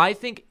 Well, I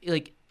think,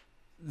 like,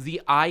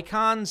 the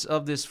icons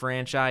of this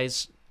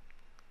franchise,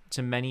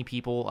 to many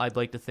people, I'd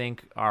like to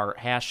think, are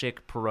Hasek,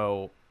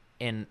 Perreault,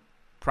 and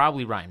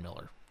probably Ryan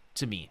Miller,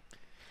 to me.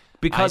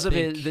 Because of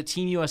the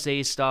Team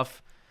USA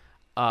stuff,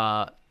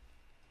 and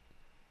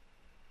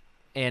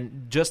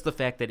just the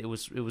fact that it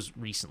was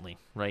recently,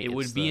 right? It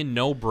would be a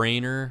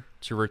no-brainer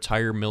to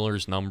retire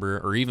Miller's number,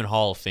 or even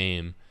Hall of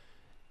Fame,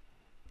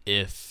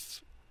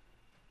 if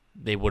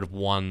they would have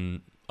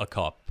won a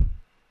cup.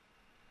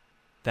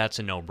 That's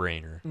a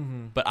no-brainer.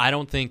 Mm-hmm. But I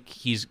don't think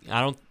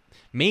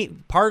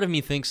part of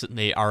me thinks that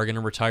they are going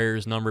to retire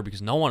his number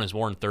because no one has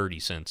worn 30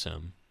 since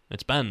him.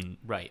 It's been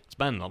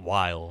a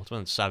while. It's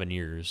been 7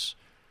 years,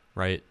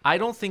 right? I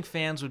don't think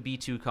fans would be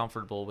too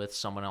comfortable with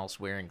someone else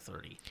wearing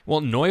 30.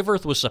 Well,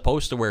 Neuwirth was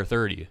supposed to wear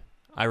 30.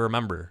 I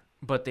remember.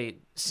 But they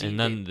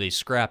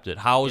scrapped it.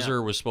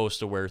 Hauser was supposed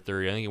to wear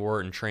 30. I think he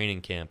wore it in training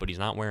camp, but he's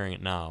not wearing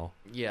it now.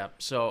 Yeah,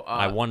 so...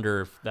 I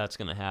wonder if that's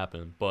going to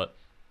happen, but...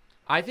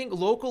 I think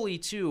locally,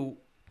 too...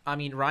 I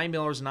mean, Ryan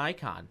Miller's an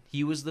icon.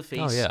 He was the face.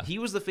 Oh, yeah. He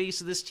was the face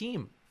of this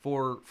team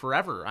for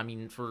forever. I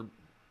mean, for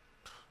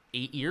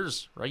 8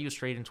 years, right? He was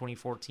traded in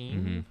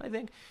 2014, I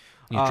think.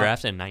 He was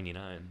drafted in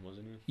 99,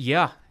 wasn't he?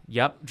 Yeah.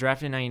 Yep.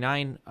 Drafted in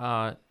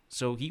 99.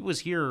 So he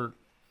was here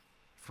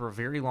for a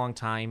very long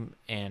time,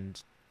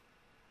 and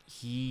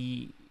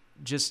he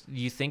just,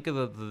 you think of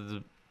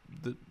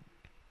the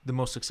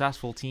most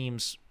successful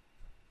teams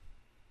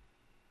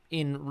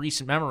in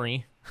recent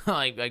memory,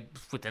 like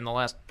within the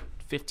last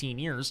 15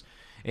 years,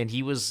 and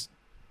he was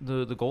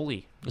the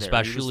goalie there.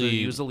 Especially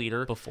he was the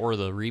leader before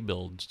the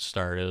rebuild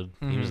started.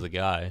 He was the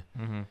guy.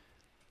 Mm-hmm.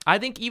 I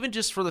think even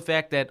just for the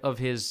fact that of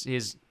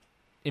his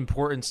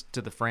importance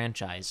to the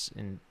franchise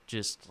and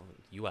just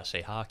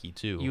USA Hockey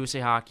too.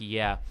 USA Hockey,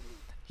 yeah.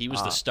 He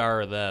was the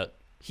star of that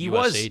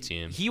USA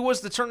team. He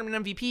was the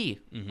tournament MVP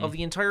of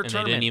the entire tournament.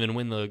 And they didn't even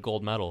win the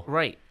gold medal.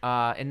 Right.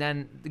 And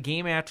then the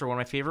game after, one of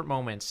my favorite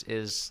moments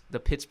is the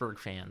Pittsburgh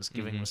fans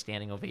giving him a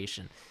standing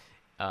ovation.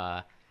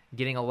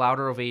 Getting a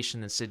louder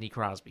ovation than Sidney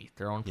Crosby,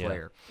 their own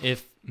player.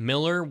 If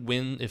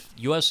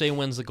USA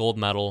wins the gold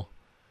medal,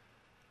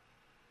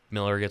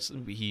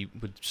 he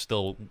would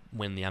still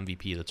win the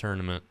MVP of the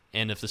tournament.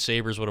 And if the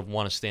Sabres would have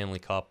won a Stanley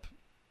Cup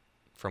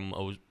from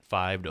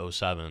 2005 to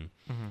 2007,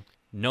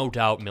 no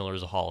doubt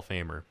Miller's a Hall of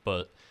Famer.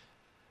 But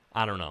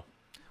I don't know.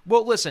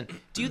 Well, listen,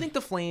 do you think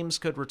the Flames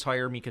could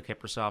retire Mika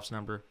Kiprasov's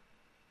number?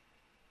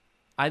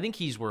 I think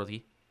he's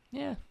worthy.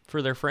 Yeah,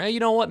 for their you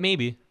know what?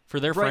 Maybe for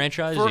their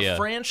franchise. For yeah,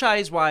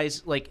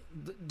 franchise-wise, like,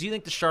 do you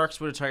think the Sharks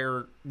would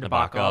retire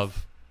Nabokov?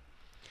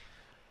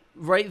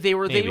 Right, they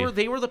were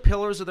the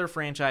pillars of their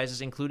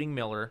franchises, including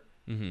Miller,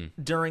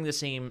 during the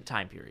same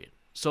time period.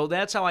 So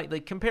that's how I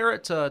compare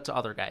it to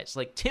other guys.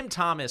 Like Tim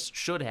Thomas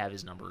should have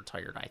his number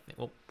retired. I think.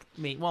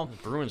 Well, the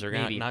Bruins are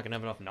not going to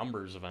have enough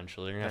numbers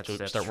eventually. They're going to have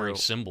to start true. wearing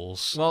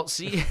symbols. Well,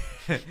 see,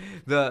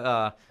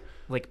 the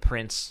like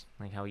Prince,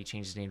 like how he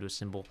changed his name to a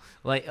symbol.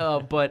 Like,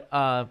 but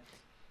well,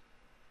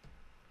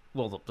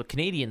 the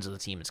Canadians of the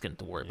team is going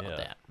to worry about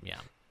that. Yeah,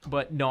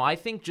 but no, I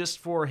think just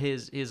for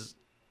his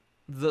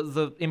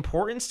the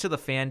importance to the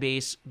fan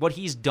base, what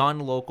he's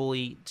done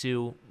locally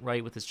too,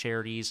 right, with his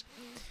charities.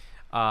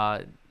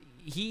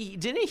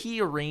 He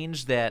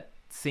arrange that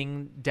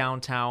thing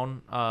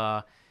downtown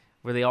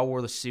where they all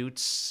wore the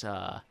suits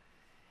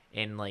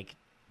and like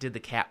did the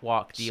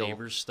catwalk deal,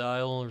 Sabres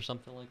style or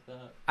something like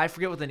that. I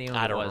forget what the name of it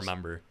was. I don't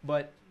remember.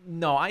 But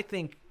no, I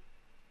think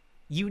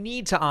you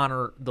need to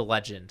honor the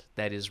legend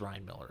that is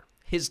Ryan Miller.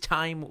 His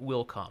time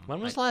will come.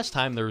 When was the last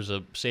time there was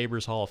a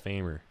Sabres Hall of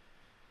Famer?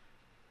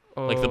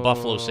 Like the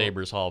Buffalo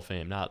Sabres Hall of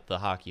Fame, not the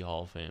Hockey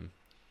Hall of Fame.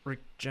 Rick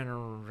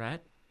Jeanneret?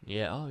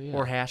 Yeah, oh yeah.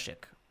 Or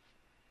Hasek?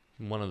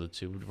 One of the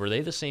two. Were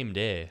they the same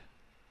day?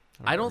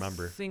 I don't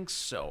remember. think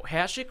so.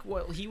 Hasek,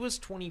 well, he was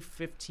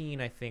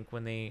 2015, I think,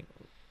 when they...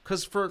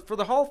 Because for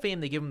the Hall of Fame,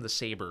 they give him the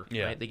saber,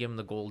 right? They give him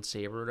the gold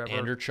saber or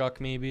whatever. Andrechuk,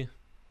 maybe?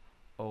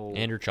 Oh.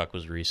 Andrechuk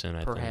was recent,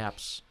 I think.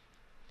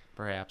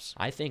 Perhaps.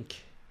 I think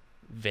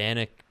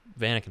Vanek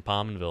and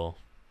Pominville,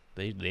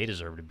 they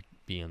deserve to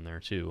be in there,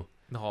 too.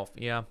 The Hall of...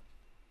 Yeah.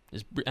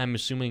 I'm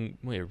assuming...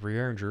 Wait, are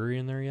Briere and Drury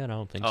in there yet? I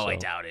don't think so. Oh, I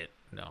doubt it.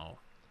 No.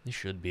 They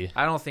should be.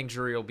 I don't think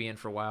Drury will be in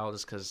for a while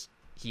just because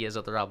he has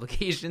other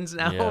obligations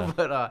now. Yeah.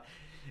 But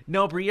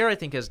no, Briere, I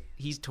think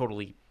he's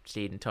totally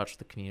stayed in touch with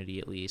the community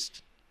at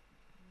least.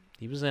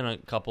 He was in a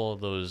couple of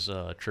those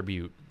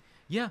tribute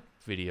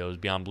videos,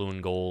 Beyond Blue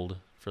and Gold,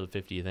 for the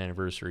 50th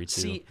anniversary,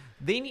 too. See,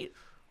 they need...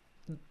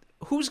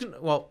 Who's going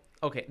to... Well,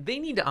 okay, they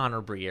need to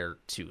honor Briere,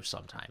 too,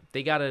 sometime.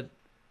 They got to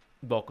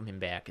welcome him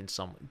back in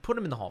some... Put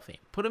him in the Hall of Fame.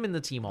 Put him in the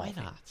team Hall of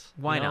Fame.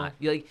 Why not?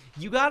 Like,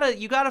 you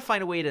gotta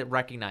find a way to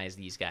recognize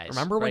these guys.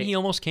 Remember when he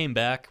almost came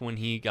back when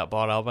he got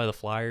bought out by the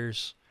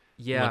Flyers?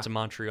 Yeah. He went to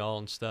Montreal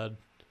instead.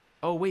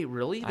 Oh, wait,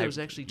 really? There was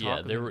actually talk.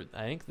 Yeah, there were.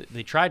 I think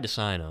they tried to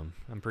sign him.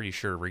 I'm pretty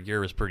sure Regehr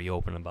was pretty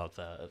open about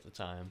that at the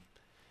time.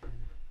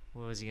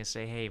 What was he going to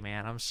say? Hey,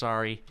 man, I'm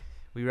sorry.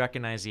 We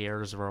recognize the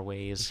errors of our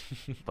ways.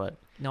 But,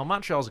 no,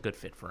 Montreal's a good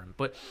fit for him.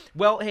 But,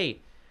 well, hey,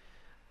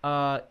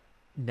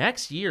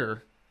 next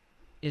year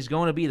is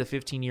going to be the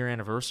 15-year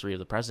anniversary of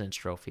the President's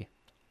Trophy.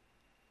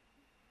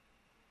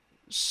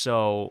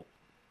 So,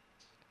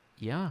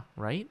 yeah,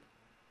 right?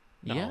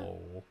 No.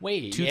 Yeah.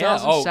 Wait,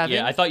 2007?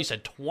 Yeah, I thought you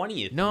said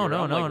 20th. No.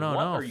 What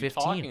are you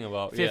 15. talking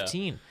about?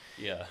 15.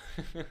 Yeah.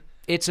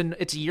 It's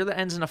a year that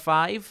ends in a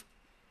 5.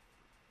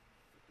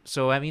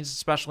 So that means a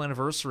special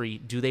anniversary.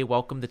 Do they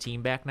welcome the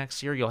team back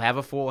next year? You'll have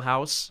a full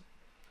house.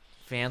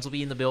 Fans will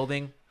be in the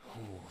building.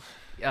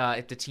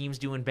 If the team's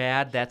doing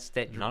bad,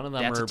 none of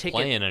them are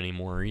playing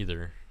anymore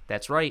either.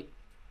 That's right.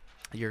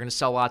 You're going to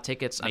sell a lot of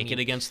tickets. Make it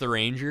against the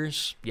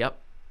Rangers. Yep.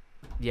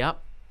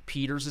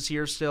 Peters is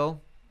here still.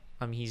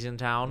 He's in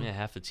town. Yeah,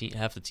 half the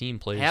team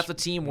plays. Half the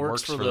team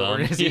works for the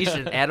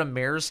organization. Yeah. Adam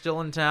Mayer's still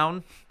in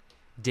town.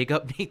 Dig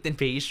up Nathan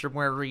Bass from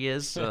wherever he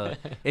is.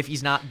 If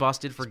he's not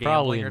busted for gambling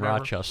probably in or whatever.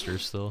 Rochester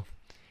still.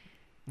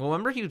 Well,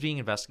 remember he was being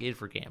investigated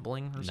for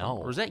gambling or something? No.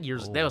 Or was that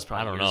years? That was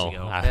probably years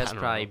ago. I That's don't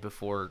probably know.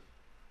 before.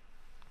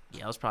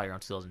 Yeah, it was probably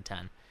around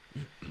 2010.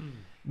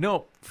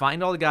 No,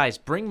 find all the guys.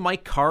 Bring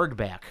Mike Karg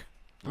back.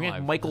 Bring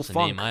back Michael that's a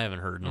Funk. name I haven't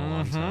heard in a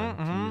long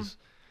time. Jeez.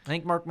 I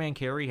think Mark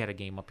Mancari had a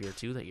game up here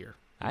too that year.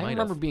 I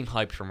remember being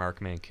hyped for Mark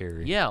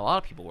Mancari. Yeah, a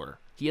lot of people were.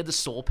 He had the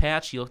soul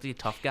patch. He looked like a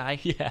tough guy.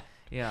 Yeah.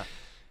 Yeah.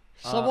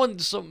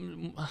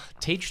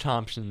 Tage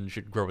Thompson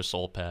should grow a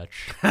soul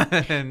patch.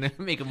 And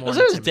make him more.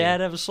 Doesn't his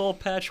dad have a soul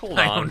patch? Hold on.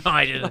 I don't know.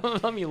 I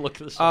didn't. Let me look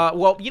this up.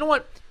 Well, you know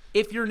what?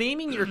 If you're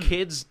naming your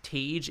kids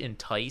Tage and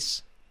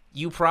Tice,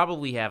 you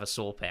probably have a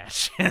soul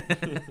patch.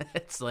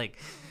 It's like,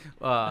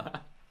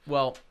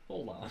 well,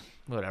 hold on.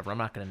 Whatever. I'm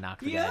not going to knock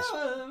the guys.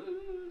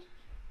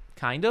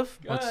 Kind of.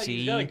 Let's see.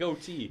 He's got a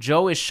goatee.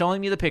 Joe is showing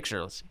me the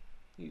picture. Let's see.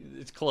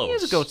 It's close. He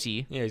has a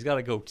goatee. Yeah, he's got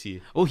a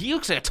goatee. Oh, he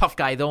looks like a tough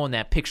guy, though, in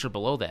that picture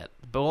below that.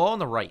 Below on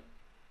the right.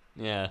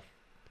 Yeah.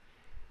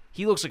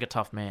 He looks like a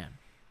tough man.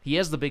 He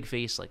has the big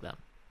face like them.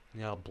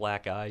 Yeah,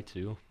 black eye,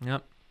 too.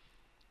 Yep.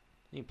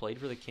 He played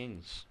for the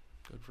Kings.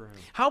 Good for him.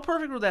 How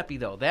perfect would that be,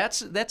 though?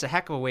 That's a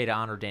heck of a way to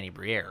honor Danny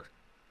Briere.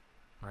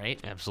 Right?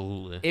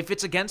 Absolutely. If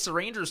it's against the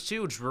Rangers,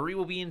 too, Drury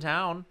will be in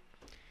town.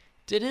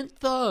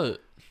 Didn't the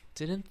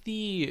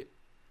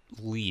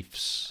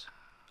Leafs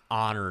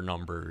honor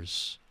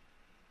numbers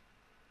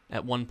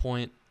at one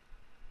point?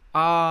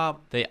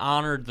 They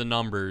honored the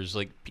numbers.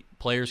 Like,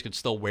 players could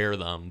still wear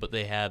them, but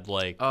they had,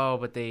 like... Oh,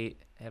 but they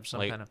have some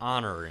like kind of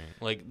honoring.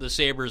 Like the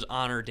Sabres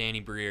honor Danny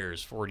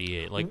Briere's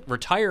 48. Like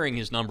retiring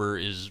his number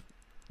is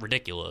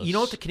ridiculous. You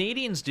know what the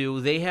Canadians do?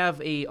 They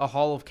have a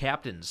hall of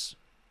captains,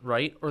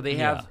 right? Or they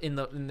have in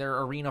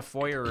their arena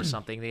foyer or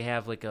something. They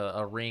have like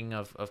a ring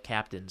of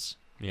captains,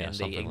 and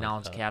they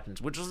acknowledge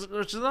captains, which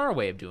is another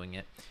way of doing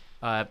it.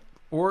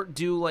 Or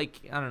do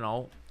like I don't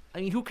know. I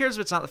mean, who cares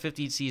if it's not the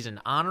 15th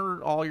season?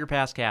 Honor all your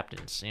past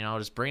captains. You know,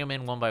 just bring them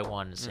in one by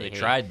one and say, they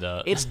tried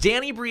that. It's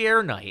Danny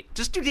Briere night.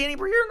 Just do Danny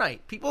Briere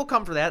night. People will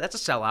come for that. That's a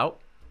sellout.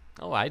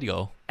 Oh, I'd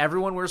go.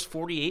 Everyone wears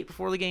 48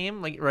 before the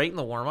game, like right in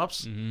the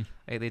warm-ups. Mm-hmm.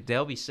 Hey,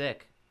 they'll be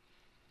sick.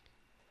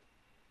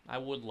 I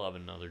would love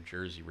another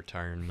jersey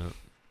retirement.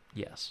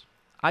 Yes.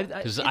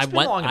 Because I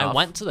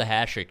went to the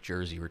Hasek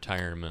jersey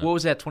retirement. What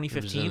was that,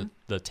 2015? It was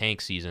the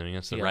tank season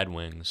against the Red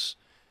Wings,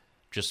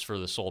 just for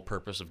the sole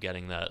purpose of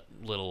getting that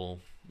little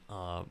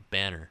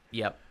banner.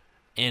 Yep.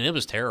 And it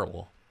was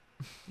terrible.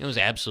 It was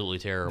absolutely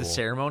terrible. The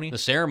ceremony? The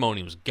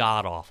ceremony was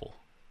god-awful.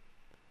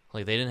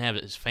 Like, they didn't have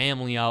his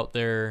family out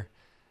there.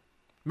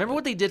 Remember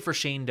what they did for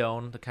Shane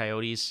Doan, the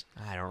Coyotes?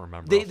 I don't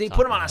remember. They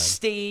put him on a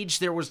stage.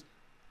 There was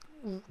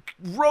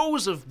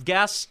rows of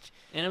guests.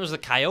 And it was the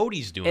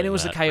Coyotes doing it. And it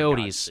was the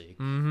Coyotes.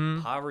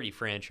 Mm-hmm. Poverty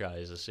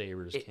franchise, the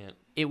Sabres can't.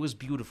 It was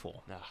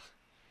beautiful. Ugh.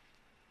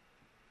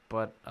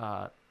 But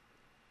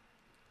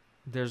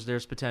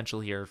there's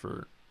potential here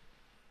for...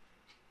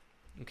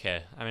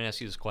 Okay, I'm going to ask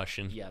you this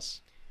question.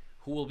 Yes.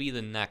 Who will be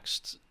the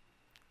next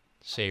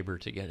Sabre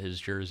to get his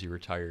jersey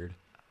retired?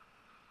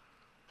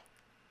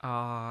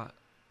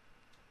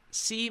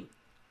 See,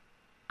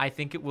 I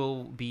think it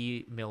will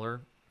be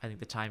Miller. I think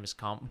the time has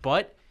come.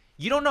 But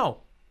you don't know.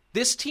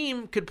 This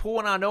team could pull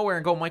one out of nowhere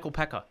and go Michael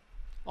Pekka.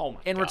 Oh, my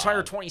and God.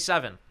 retire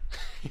 27.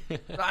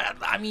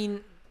 I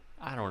mean...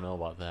 I don't know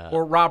about that.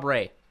 Or Rob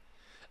Ray.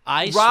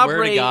 I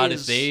swear to God,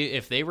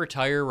 if they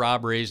retire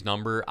Rob Ray's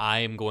number, I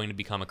am going to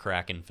become a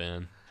Kraken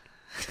fan.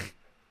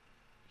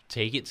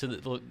 Take it to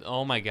the...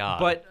 Oh, my God.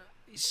 But...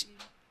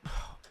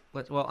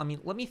 Well, I mean,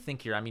 let me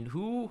think here. I mean,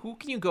 who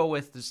can you go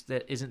with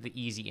that isn't the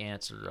easy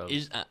answer of?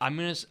 I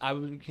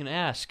can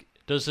ask,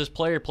 does this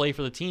player play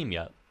for the team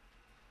yet?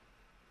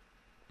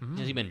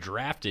 Has he been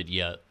drafted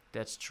yet?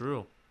 That's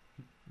true.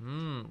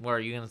 What are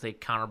you going to say,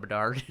 Connor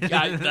Bedard?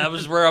 Yeah, that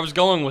was where I was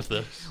going with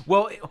this.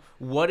 Well,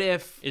 what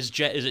if is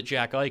it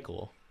Jack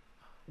Eichel?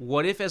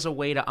 What if, as a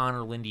way to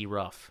honor Lindy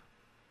Ruff,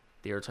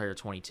 they retire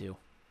 22?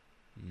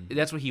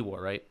 That's what he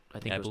wore, right? I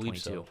think it was 22.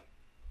 So.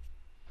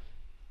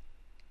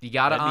 You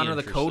got to honor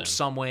the coach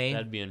some way.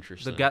 That'd be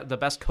interesting. The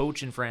best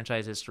coach in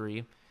franchise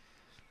history.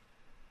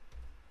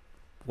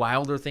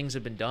 Wilder things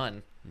have been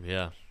done.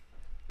 Yeah,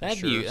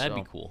 that'd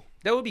be cool.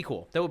 That would be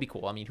cool. That would be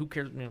cool. I mean, who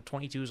cares?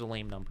 22 is a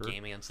lame number.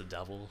 Game against the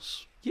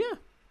Devils. Yeah.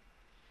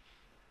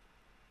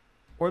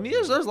 Or I mean,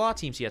 there's a lot of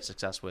teams he had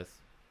success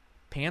with.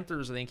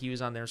 Panthers, I think he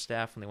was on their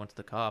staff when they went to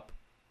the Cup.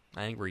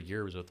 I think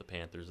Regier was with the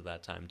Panthers at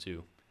that time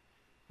too.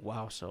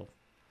 Wow. So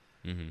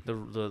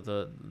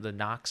the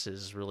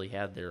Knoxes really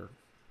had their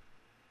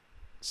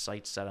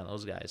sights set on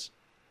those guys.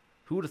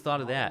 Who would have thought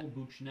of that?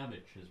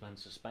 Buchnevich has been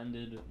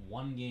suspended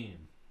 1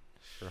 game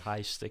for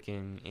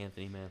high-sticking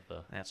Anthony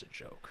Mantha. That's a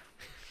joke.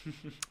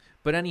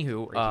 But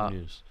anywho, breaking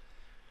news.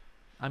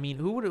 I mean,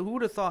 who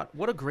would have thought?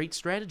 What a great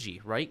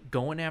strategy, right?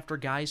 Going after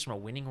guys from a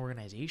winning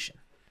organization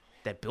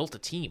that built a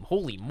team.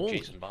 Holy moly!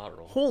 Jason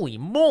Botterill. Holy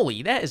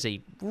moly! That is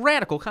a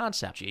radical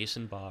concept.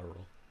 Jason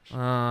Botterill.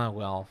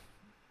 Well,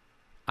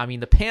 I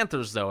mean, the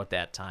Panthers though at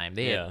that time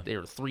they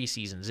were 3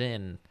 seasons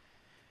in.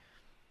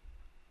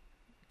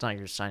 It's not like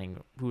you're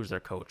signing. Who was their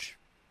coach?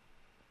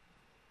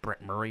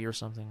 Brett Murray or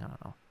something? I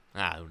don't know.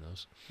 Who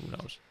knows? Who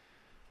knows?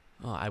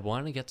 Oh, I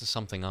wanted to get to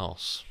something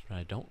else, but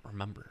I don't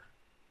remember.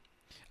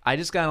 I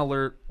just got an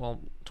alert,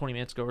 20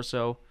 minutes ago or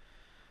so,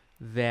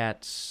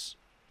 that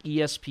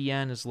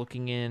ESPN is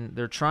looking in.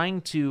 They're trying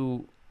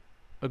to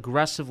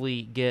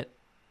aggressively get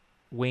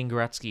Wayne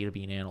Gretzky to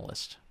be an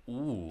analyst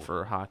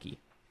for hockey.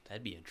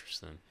 That'd be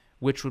interesting.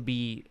 Which would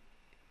be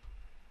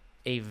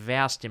a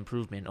vast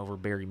improvement over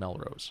Barry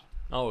Melrose.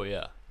 Oh,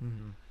 yeah.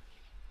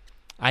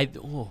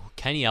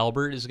 Kenny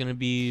Albert is going to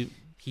be...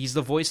 He's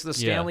the voice of the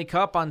Stanley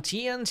Cup on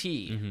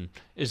TNT. Mm-hmm.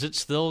 Is it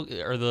still?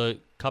 Are the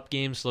Cup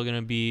games still going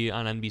to be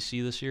on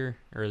NBC this year,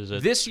 or is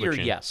it this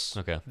switching? year? Yes.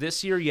 Okay.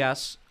 This year,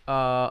 yes.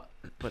 But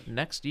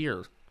next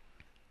year,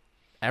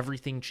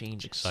 everything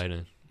changes.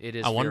 Exciting. It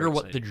is. I wonder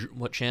exciting.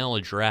 what channel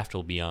the draft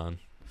will be on.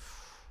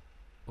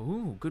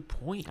 Ooh, good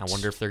point. I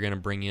wonder if they're going to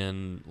bring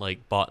in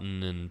like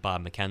Button and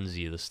Bob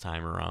McKenzie this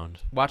time around.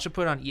 Watch it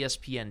put on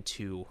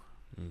ESPN2.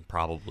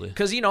 Probably,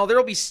 because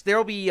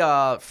there'll be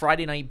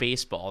Friday night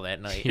baseball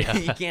that night. Yeah.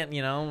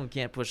 you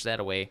can't push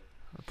that away.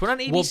 Put on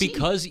ABC. Well,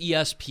 because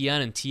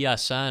ESPN and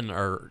TSN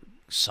are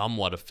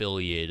somewhat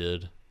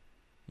affiliated,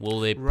 will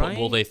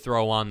they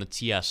throw on the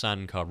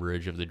TSN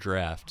coverage of the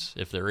draft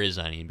if there is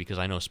any? Because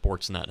I know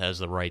Sportsnet has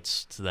the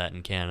rights to that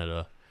in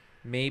Canada.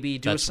 Maybe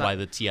that's why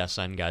the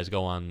TSN guys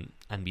go on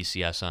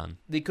NBCSN.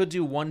 They could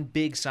do one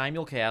big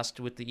simulcast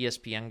with the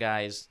ESPN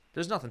guys.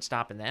 There's nothing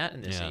stopping that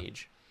in this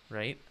age,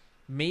 right?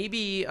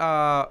 Maybe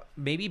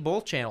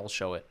both channels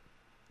show it.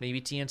 Maybe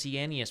TNT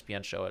and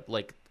ESPN show it.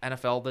 Like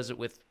NFL does it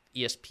with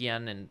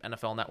ESPN and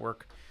NFL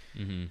Network.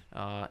 Mm-hmm.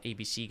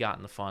 ABC got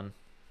in the fun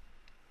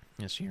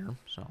this year,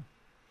 so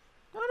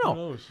I don't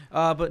know.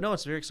 But no,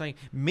 it's very exciting.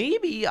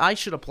 Maybe I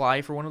should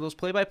apply for one of those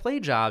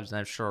play-by-play jobs, and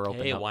I'm sure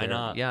open Hey, up why there.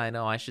 not? Yeah, I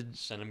know. I should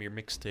Send him your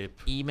mixtape.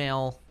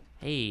 email.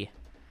 Hey,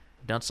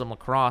 done some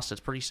lacrosse.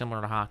 It's pretty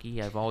similar to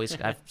hockey. I've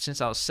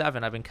since I was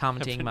 7. I've been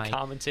commentating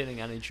Commentating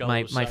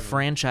NHL. my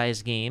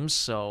franchise games.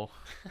 So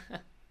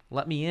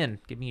let me in.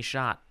 Give me a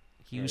shot.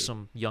 Use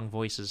some young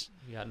voices.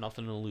 You got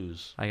nothing to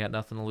lose. I got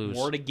nothing to lose.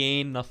 More to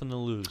gain, nothing to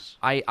lose.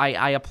 I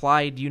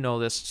applied,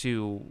 this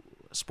to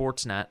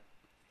Sportsnet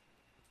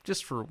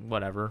just for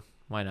whatever.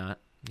 Why not?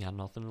 You got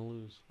nothing to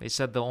lose. They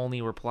said they'll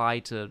only reply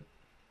to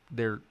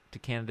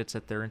candidates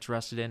that they're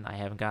interested in. I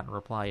haven't gotten a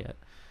reply yet.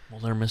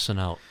 Well, they're missing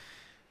out.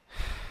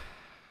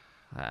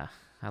 I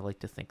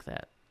like to think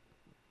that.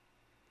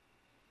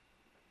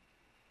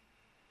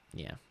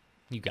 Yeah.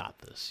 You got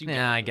this.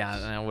 I got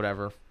it.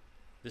 Whatever.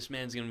 This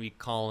man's going to be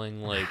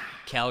calling,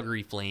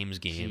 Calgary Flames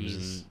games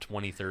in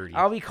 2030.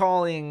 I'll be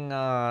calling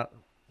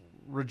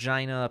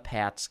Regina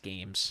Pats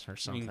games or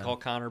something. You can call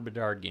Connor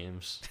Bedard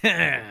games.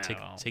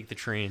 Take the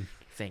train.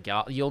 Thank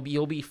you.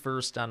 You'll be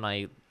first on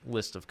my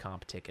list of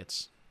comp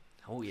tickets.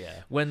 Oh,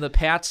 yeah. When the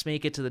Pats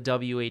make it to the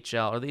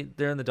WHL,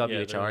 they're in the WHL,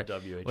 Yeah, they're in right? the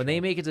WHL. When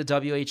they make it to the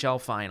WHL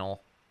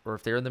final, or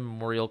if they're in the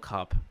Memorial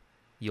Cup,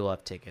 you'll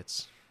have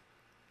tickets.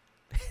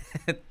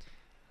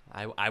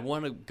 I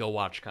want to go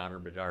watch Connor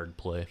Bedard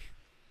play.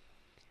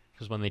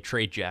 Because when they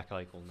trade Jack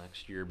Eichel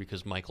next year,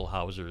 because Michael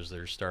Hauser is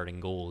their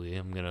starting goalie,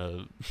 I'm going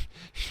to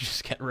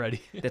just get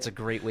ready. That's a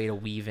great way to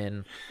weave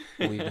in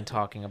what we've been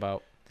talking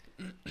about.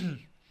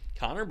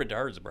 Connor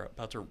Bedard's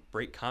about to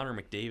break Connor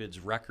McDavid's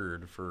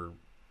record for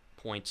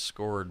points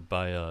scored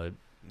by a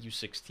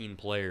U16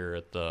 player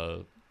at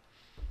the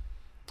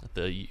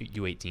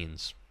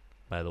U18s,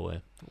 by the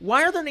way.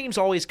 Why are their names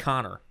always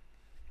Connor?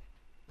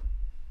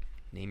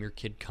 Name your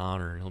kid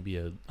Connor, and he'll be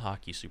a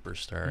hockey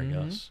superstar, I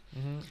guess.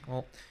 Mm-hmm.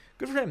 Well,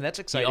 good for him. That's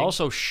exciting. He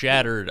also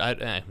shattered.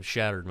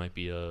 Shattered might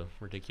be a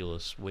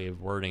ridiculous way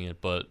of wording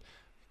it, but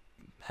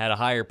had a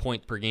higher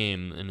point per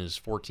game in his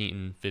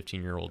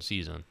 15-year-old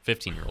season.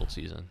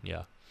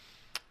 Yeah.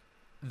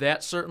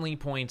 That certainly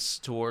points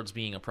towards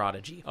being a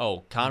prodigy.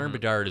 Oh, Connor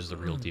Bedard is the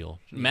real deal.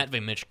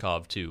 Matvei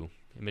Michkov, too.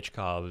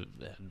 Michkov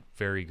had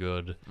very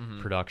good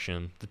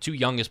production. The two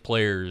youngest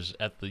players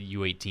at the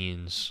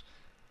U18s,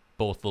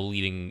 both the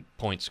leading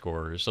point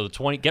scorers. So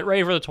get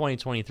ready for the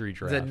 2023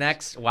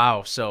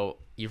 draft. So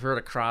you've heard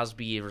of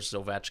Crosby versus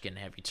Ovechkin.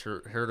 Have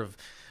you heard of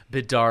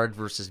Bedard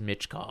versus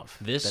Michkov?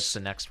 That's the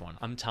next one.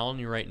 I'm telling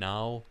you right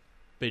now,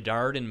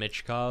 Bedard and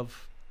Michkov,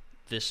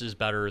 this is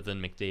better than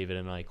McDavid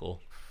and Eichel.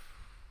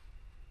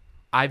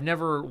 I've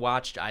never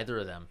watched either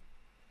of them.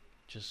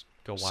 Just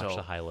go watch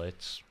the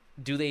highlights.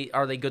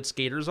 Are they good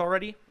skaters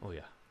already? Oh,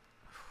 yeah.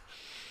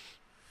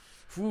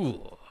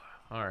 Ooh.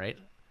 All right.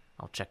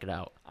 I'll check it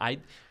out.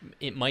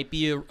 It might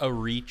be a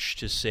reach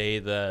to say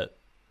that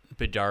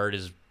Bedard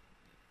is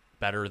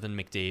better than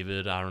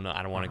McDavid. I don't know.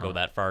 I don't want to go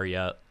that far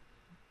yet.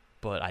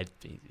 But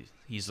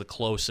he's the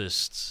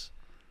closest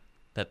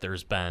that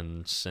there's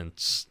been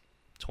since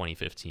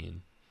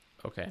 2015.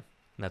 Okay. And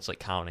that's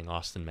counting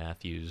Austin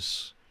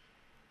Matthews,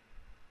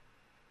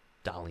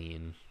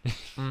 Dahlin,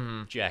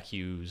 Jack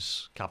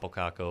Hughes, Capo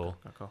Caco.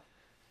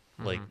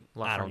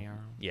 Lafreniere.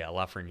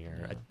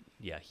 Lafreniere.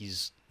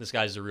 This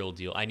guy's the real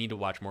deal. I need to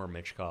watch more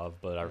Michkov,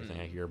 but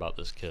everything I hear about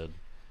this kid,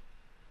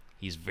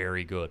 he's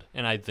very good.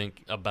 And I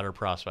think a better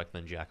prospect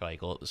than Jack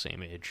Eichel at the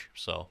same age.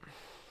 So,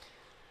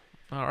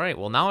 all right.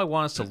 Well, now I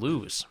want us to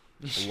lose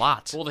a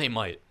lot. Well, they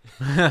might.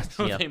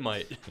 They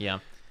might. Yeah.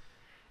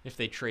 If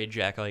they trade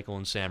Jack Eichel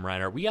and Sam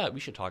Reinhart, we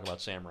should talk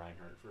about Sam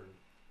Reinhart for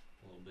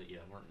a little bit. Yeah,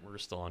 we're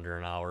still under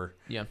an hour.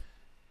 Yeah.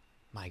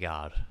 My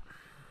God.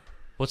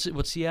 What's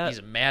he at? He's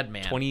a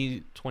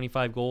madman.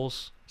 25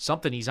 goals?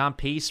 Something. He's on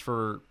pace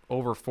for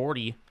over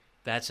 40.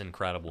 That's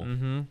incredible.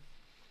 Mm-hmm.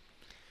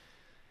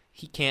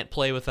 He can't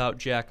play without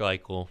Jack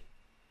Eichel.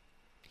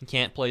 He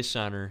can't play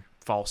center.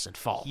 False and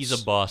false. He's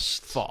a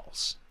bust.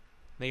 False.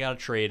 They got to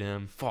trade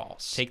him.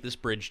 False. Take this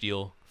bridge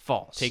deal.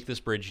 False. Take this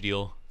bridge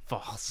deal.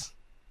 False.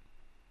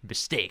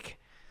 Mistake.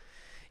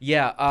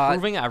 Yeah.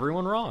 Proving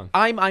everyone wrong.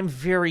 I'm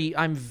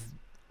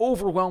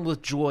overwhelmed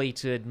with joy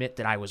to admit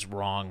that I was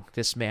wrong.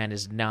 This man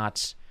is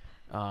not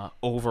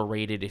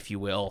overrated, if you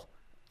will.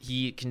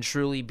 He can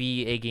truly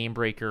be a game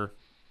breaker.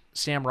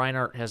 Sam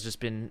Reinhart has just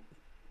been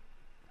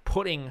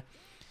putting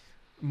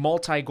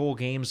multi-goal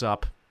games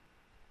up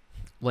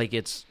like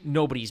it's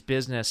nobody's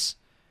business.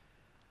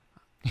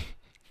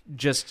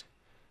 Just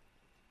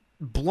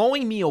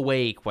blowing me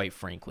away, quite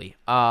frankly.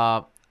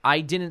 I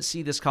didn't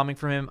see this coming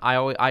from him.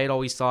 I had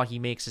always thought he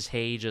makes his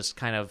hay just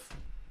kind of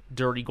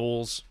dirty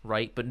goals,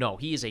 right? But no,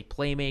 he is a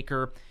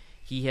playmaker.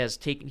 He has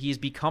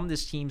become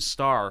this team's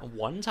star. A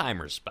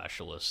one-timer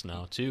specialist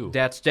now, too.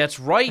 That's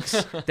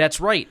right.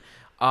 That's right.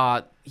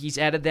 He's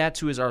added that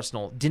to his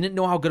arsenal. Didn't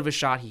know how good of a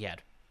shot he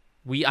had.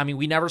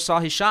 We never saw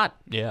his shot.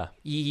 Yeah.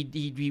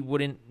 He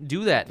wouldn't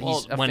do that.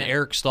 Well, when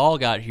Eric Stahl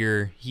got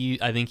here,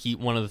 I think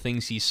one of the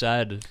things he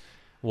said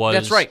was,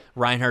 that's right.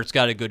 Reinhart's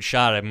got a good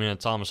shot. I'm going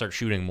to tell him to start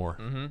shooting more.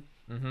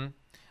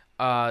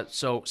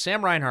 So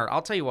Sam Reinhart,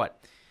 I'll tell you what.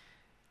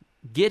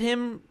 Get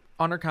him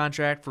under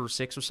contract for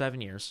 6 or 7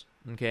 years.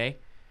 Okay.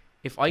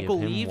 If Eichel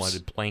leaves, what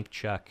a blank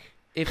check.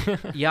 If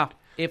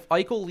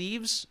Eichel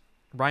leaves,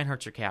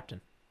 Reinhart's your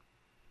captain.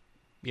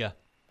 Yeah.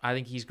 I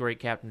think he's great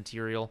captain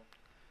material.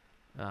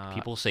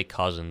 People say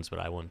Cousins, but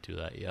I wouldn't do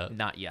that yet.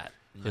 Not yet.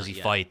 Because he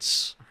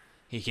fights.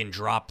 He can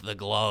drop the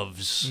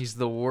gloves. He's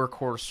the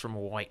workhorse from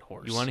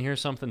Whitehorse. You want to hear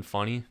something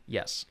funny?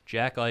 Yes.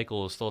 Jack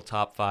Eichel is still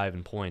top 5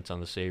 in points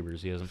on the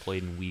Sabres. He hasn't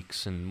played in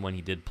weeks, and when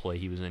he did play,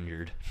 he was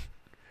injured.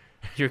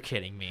 You're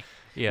kidding me.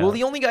 Yeah. Well,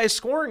 the only guys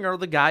scoring are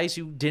the guys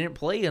who didn't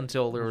play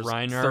until there was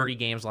 30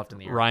 games left in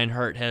the year.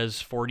 Reinhart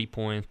has 40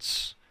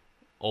 points.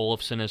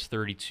 Olofsson has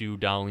 32.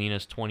 Dahlin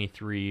has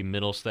 23.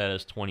 Middlestad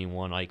has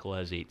 21. Eichel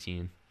has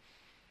 18.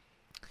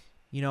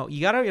 You know,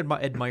 you got to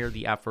admire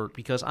the effort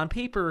because on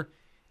paper,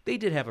 they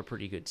did have a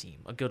pretty good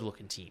team, a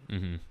good-looking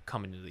team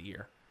coming into the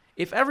year.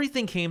 If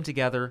everything came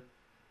together,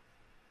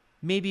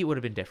 maybe it would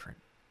have been different.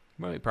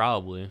 Right,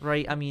 probably.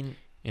 Right? I mean...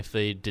 If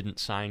they didn't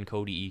sign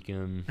Cody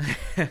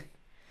Eakin.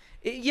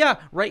 Yeah,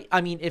 right.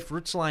 I mean, if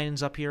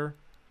Ruotsalainen's up here,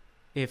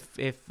 if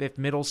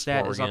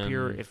Middlestad is up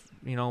here, if,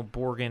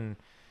 Borgen,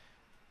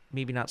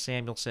 maybe not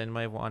Samuelsson,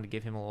 might have wanted to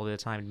give him a little bit of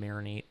time to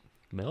marinate.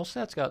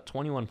 Middlestad's got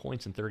 21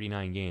 points in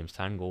 39 games,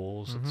 10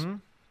 goals. It's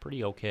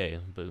pretty okay.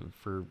 But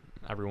for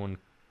everyone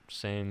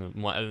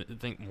saying, I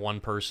think one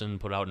person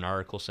put out an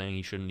article saying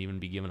he shouldn't even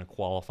be given a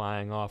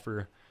qualifying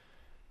offer.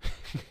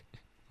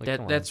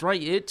 That's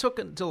right. It took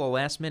until the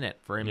last minute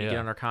for him to get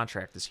under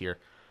contract this year.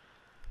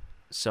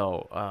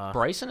 So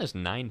Bryson has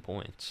 9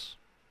 points.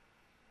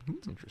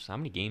 That's interesting. How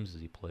many games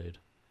has he played?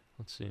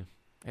 Let's see.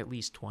 At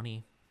least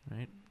 20,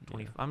 right?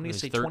 20. Yeah. I'm going to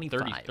say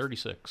 25.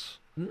 36.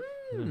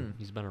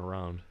 He's been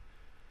around.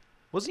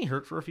 Wasn't he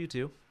hurt for a few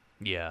too?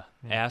 Yeah.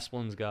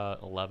 Asplin's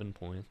got 11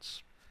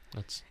 points.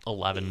 That's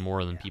 11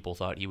 more than people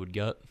thought he would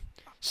get.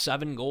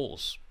 7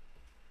 goals.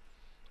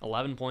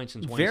 11 points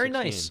in 26 Very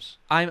nice. games.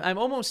 I'm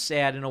almost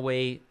sad in a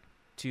way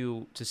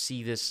to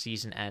see this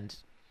season end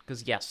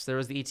because yes, there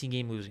was the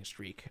 18-game losing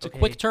streak. It's a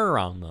quick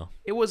turnaround though.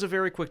 It was a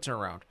very quick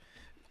turnaround.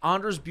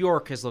 Anders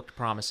Bjork has looked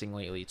promising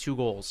lately. 2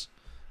 goals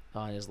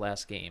in his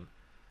last game.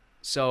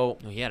 So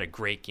he had a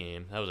great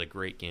game. That was a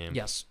great game.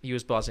 Yes, he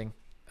was buzzing.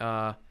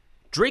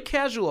 Drake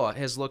Caggiula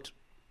has looked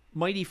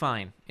mighty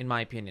fine in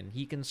my opinion.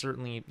 He can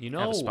certainly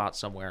have a spot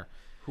somewhere.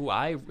 Who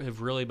I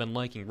have really been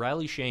liking,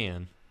 Riley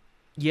Sheahan.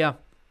 Yeah.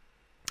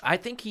 I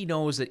think he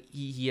knows that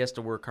he has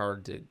to work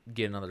hard to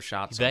get another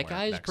shot somewhere. That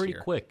guy is pretty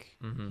year. quick.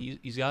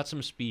 He's got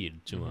some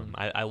speed to him.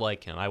 I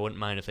like him. I wouldn't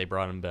mind if they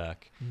brought him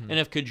back. And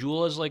if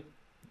Caggiula's like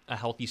a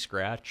healthy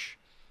scratch,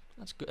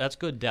 that's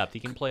good depth. He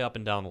can play up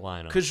and down the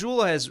lineup.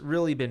 Caggiula has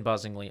really been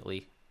buzzing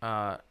lately.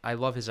 I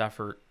love his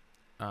effort.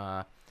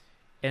 And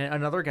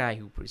another guy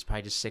who is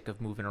probably just sick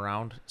of moving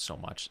around so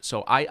much.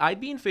 So I'd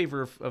be in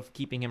favor of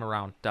keeping him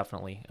around,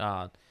 definitely.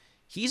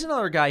 He's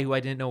another guy who I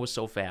didn't know was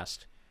so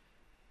fast.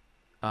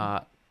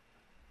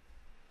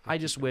 I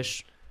just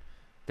wish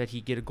that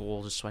he'd get a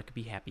goal just so I could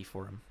be happy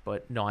for him.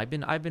 But no, I've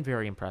been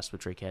very impressed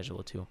with Drake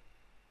Caggiula too.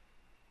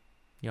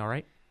 You all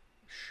right?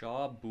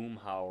 Shaw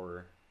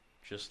Boomhauer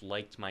just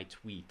liked my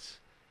tweet.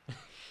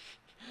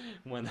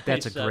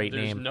 That's a great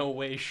name. There's no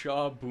way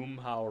Shaw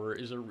Boomhauer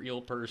is a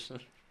real person.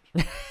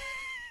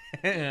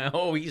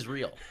 Oh, he's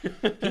real.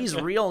 He's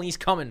real and he's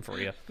coming for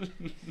you.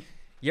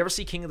 You ever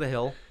see King of the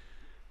Hill?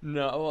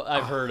 No,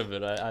 I've heard of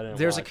it. I didn't.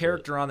 There's a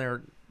character on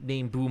there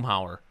named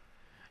Boomhauer.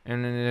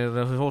 And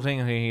the whole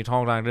thing, he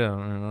talked like this,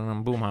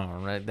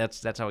 Boomhauer, right?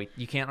 That's how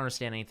you can't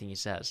understand anything he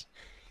says.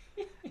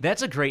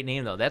 That's a great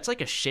name, though. That's like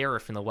a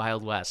sheriff in the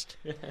Wild West.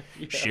 Yeah.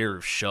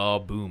 Sheriff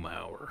Shaw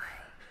Boomhauer.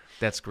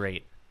 That's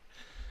great.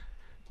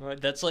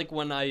 That's like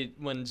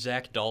when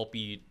Zach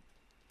Dalpe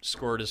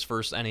scored his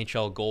first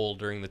NHL goal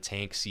during the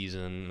tank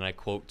season, and I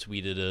quote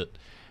tweeted it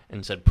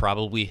and said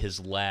probably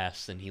his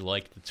last, and he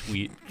liked the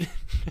tweet.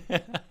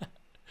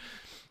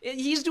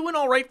 He's doing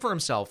all right for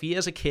himself. He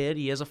has a kid.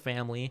 He has a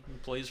family. He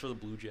plays for the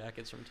Blue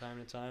Jackets from time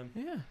to time.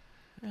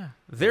 Yeah.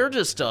 They're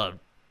just a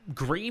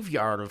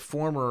graveyard of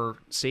former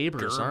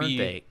Sabres, aren't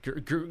they?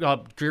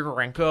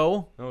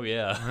 Grigorenko. Oh,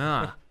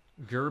 yeah.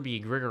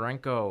 Gerby,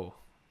 Grigorenko,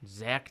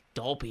 Zach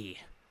Dalpe.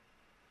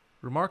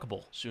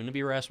 Remarkable. Soon to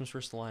be Rasmus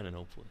Ristolainen,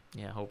 hopefully.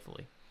 Yeah,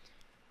 hopefully.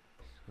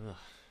 Ugh.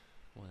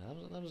 Well,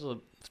 that was a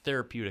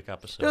therapeutic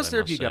episode. That was a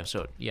therapeutic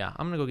episode. Yeah,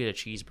 I'm going to go get a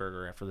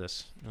cheeseburger after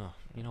this. Oh,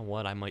 you know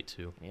what? I might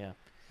too. Yeah.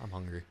 I'm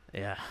hungry.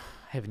 Yeah.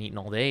 I haven't eaten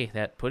all day.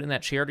 Putting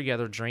that chair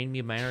together drained me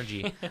of my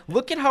energy.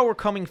 Look at how we're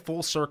coming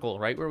full circle,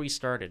 right where we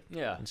started.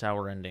 Yeah. That's how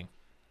we're ending.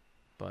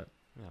 But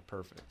yeah,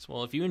 perfect.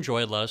 Well, if you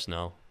enjoyed, let us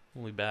know.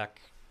 We'll be back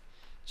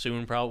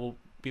soon. Probably we'll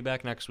be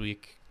back next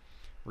week.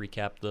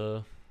 Recap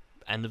the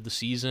end of the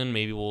season.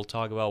 Maybe we'll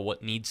talk about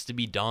what needs to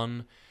be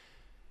done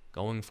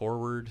going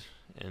forward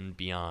and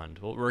beyond.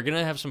 Well, we're going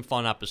to have some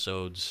fun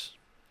episodes.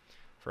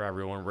 for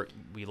everyone.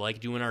 We like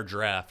doing our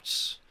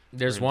drafts.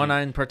 There's one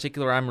in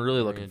particular I'm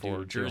really looking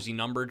forward to. Jersey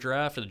number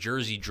draft or the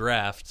Jersey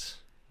draft,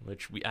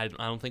 which I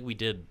don't think we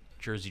did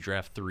Jersey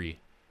draft 3.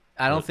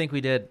 I don't think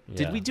we did. Yeah.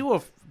 Did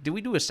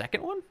we do a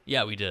second one?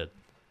 Yeah, we did.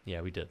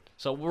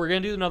 So we're gonna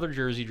do another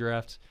Jersey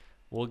draft.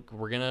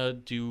 We're gonna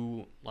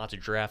do lots of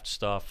draft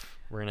stuff.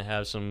 We're gonna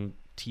have some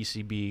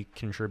TCB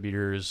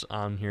contributors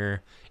on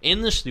here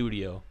in the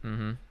studio.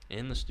 Mm-hmm.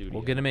 In the studio,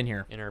 We'll get them in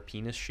here. In our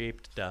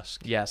penis-shaped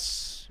desk.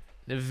 Yes.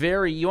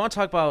 You want to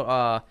talk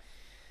about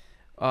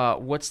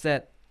what's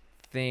that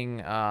thing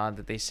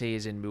that they say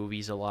is in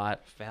movies a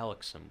lot?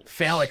 Phallic symbols.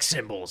 Phallic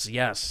symbols.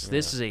 Yes. Yeah.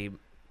 This is a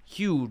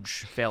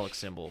huge phallic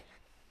symbol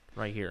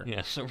right here.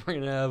 Yeah. So we're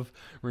gonna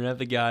have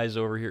the guys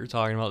over here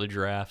talking about the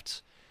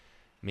drafts.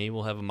 Maybe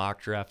we'll have a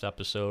mock draft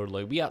episode.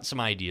 Like, we got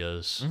some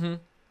ideas. Mm-hmm.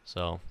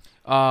 So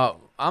I'm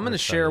going to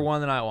share excited.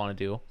 one that I want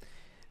to do.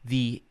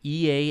 The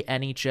EA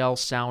NHL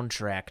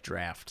soundtrack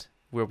draft,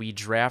 where we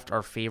draft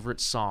our favorite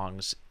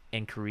songs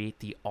and create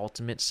the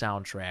ultimate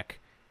soundtrack.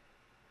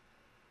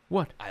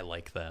 What? I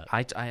like that.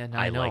 I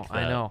know. like that.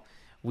 I know.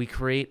 We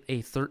create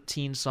a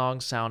 13-song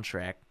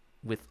soundtrack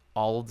with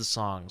all of the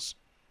songs,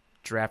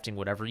 drafting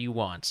whatever you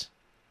want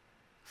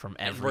from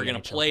every. And we're gonna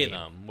NHL play game.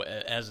 them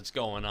as it's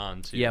going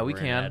on too. Yeah, we We're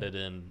gonna can. add it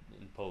in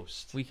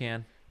post. We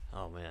can.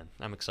 Oh man,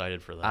 I'm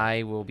excited for that.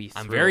 I will be.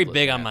 I'm thrilled very with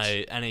big that. on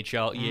my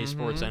NHL, EA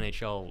Sports Mhm.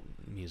 NHL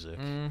music.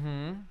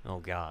 Mm-hmm. Oh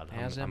God,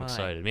 As I'm am I.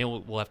 excited. Maybe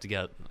we'll have to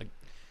get Get a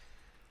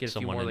few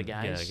someone more of the in-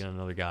 guys. Yeah, get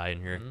another guy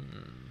in here.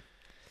 Mm.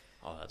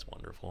 Oh, that's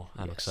wonderful.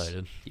 I'm Yes.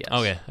 excited. Yes.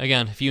 Okay,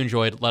 again, if you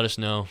enjoyed, let us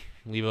know.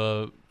 Leave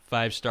a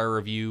 5-star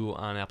review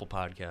on Apple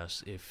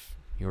Podcasts if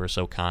you are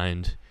so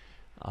kind.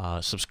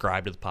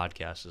 Subscribe to the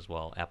podcast as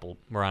well.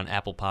 We're on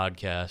Apple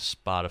Podcasts,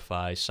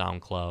 Spotify,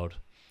 SoundCloud.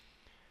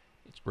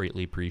 It's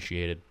greatly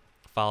appreciated.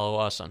 Follow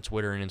us on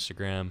Twitter and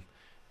Instagram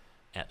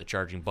at The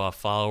Charging Buff.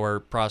 Follow our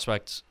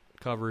prospects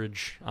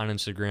coverage on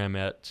Instagram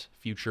at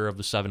Future of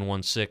the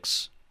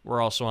 716.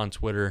 We're also on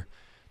Twitter,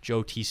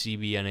 Joe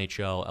TCB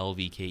NHL,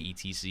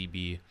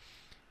 LVKETCB.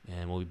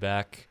 And we'll be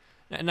back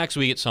next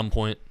week at some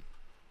point.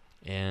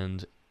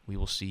 And we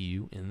will see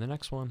you in the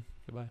next one.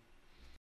 Goodbye.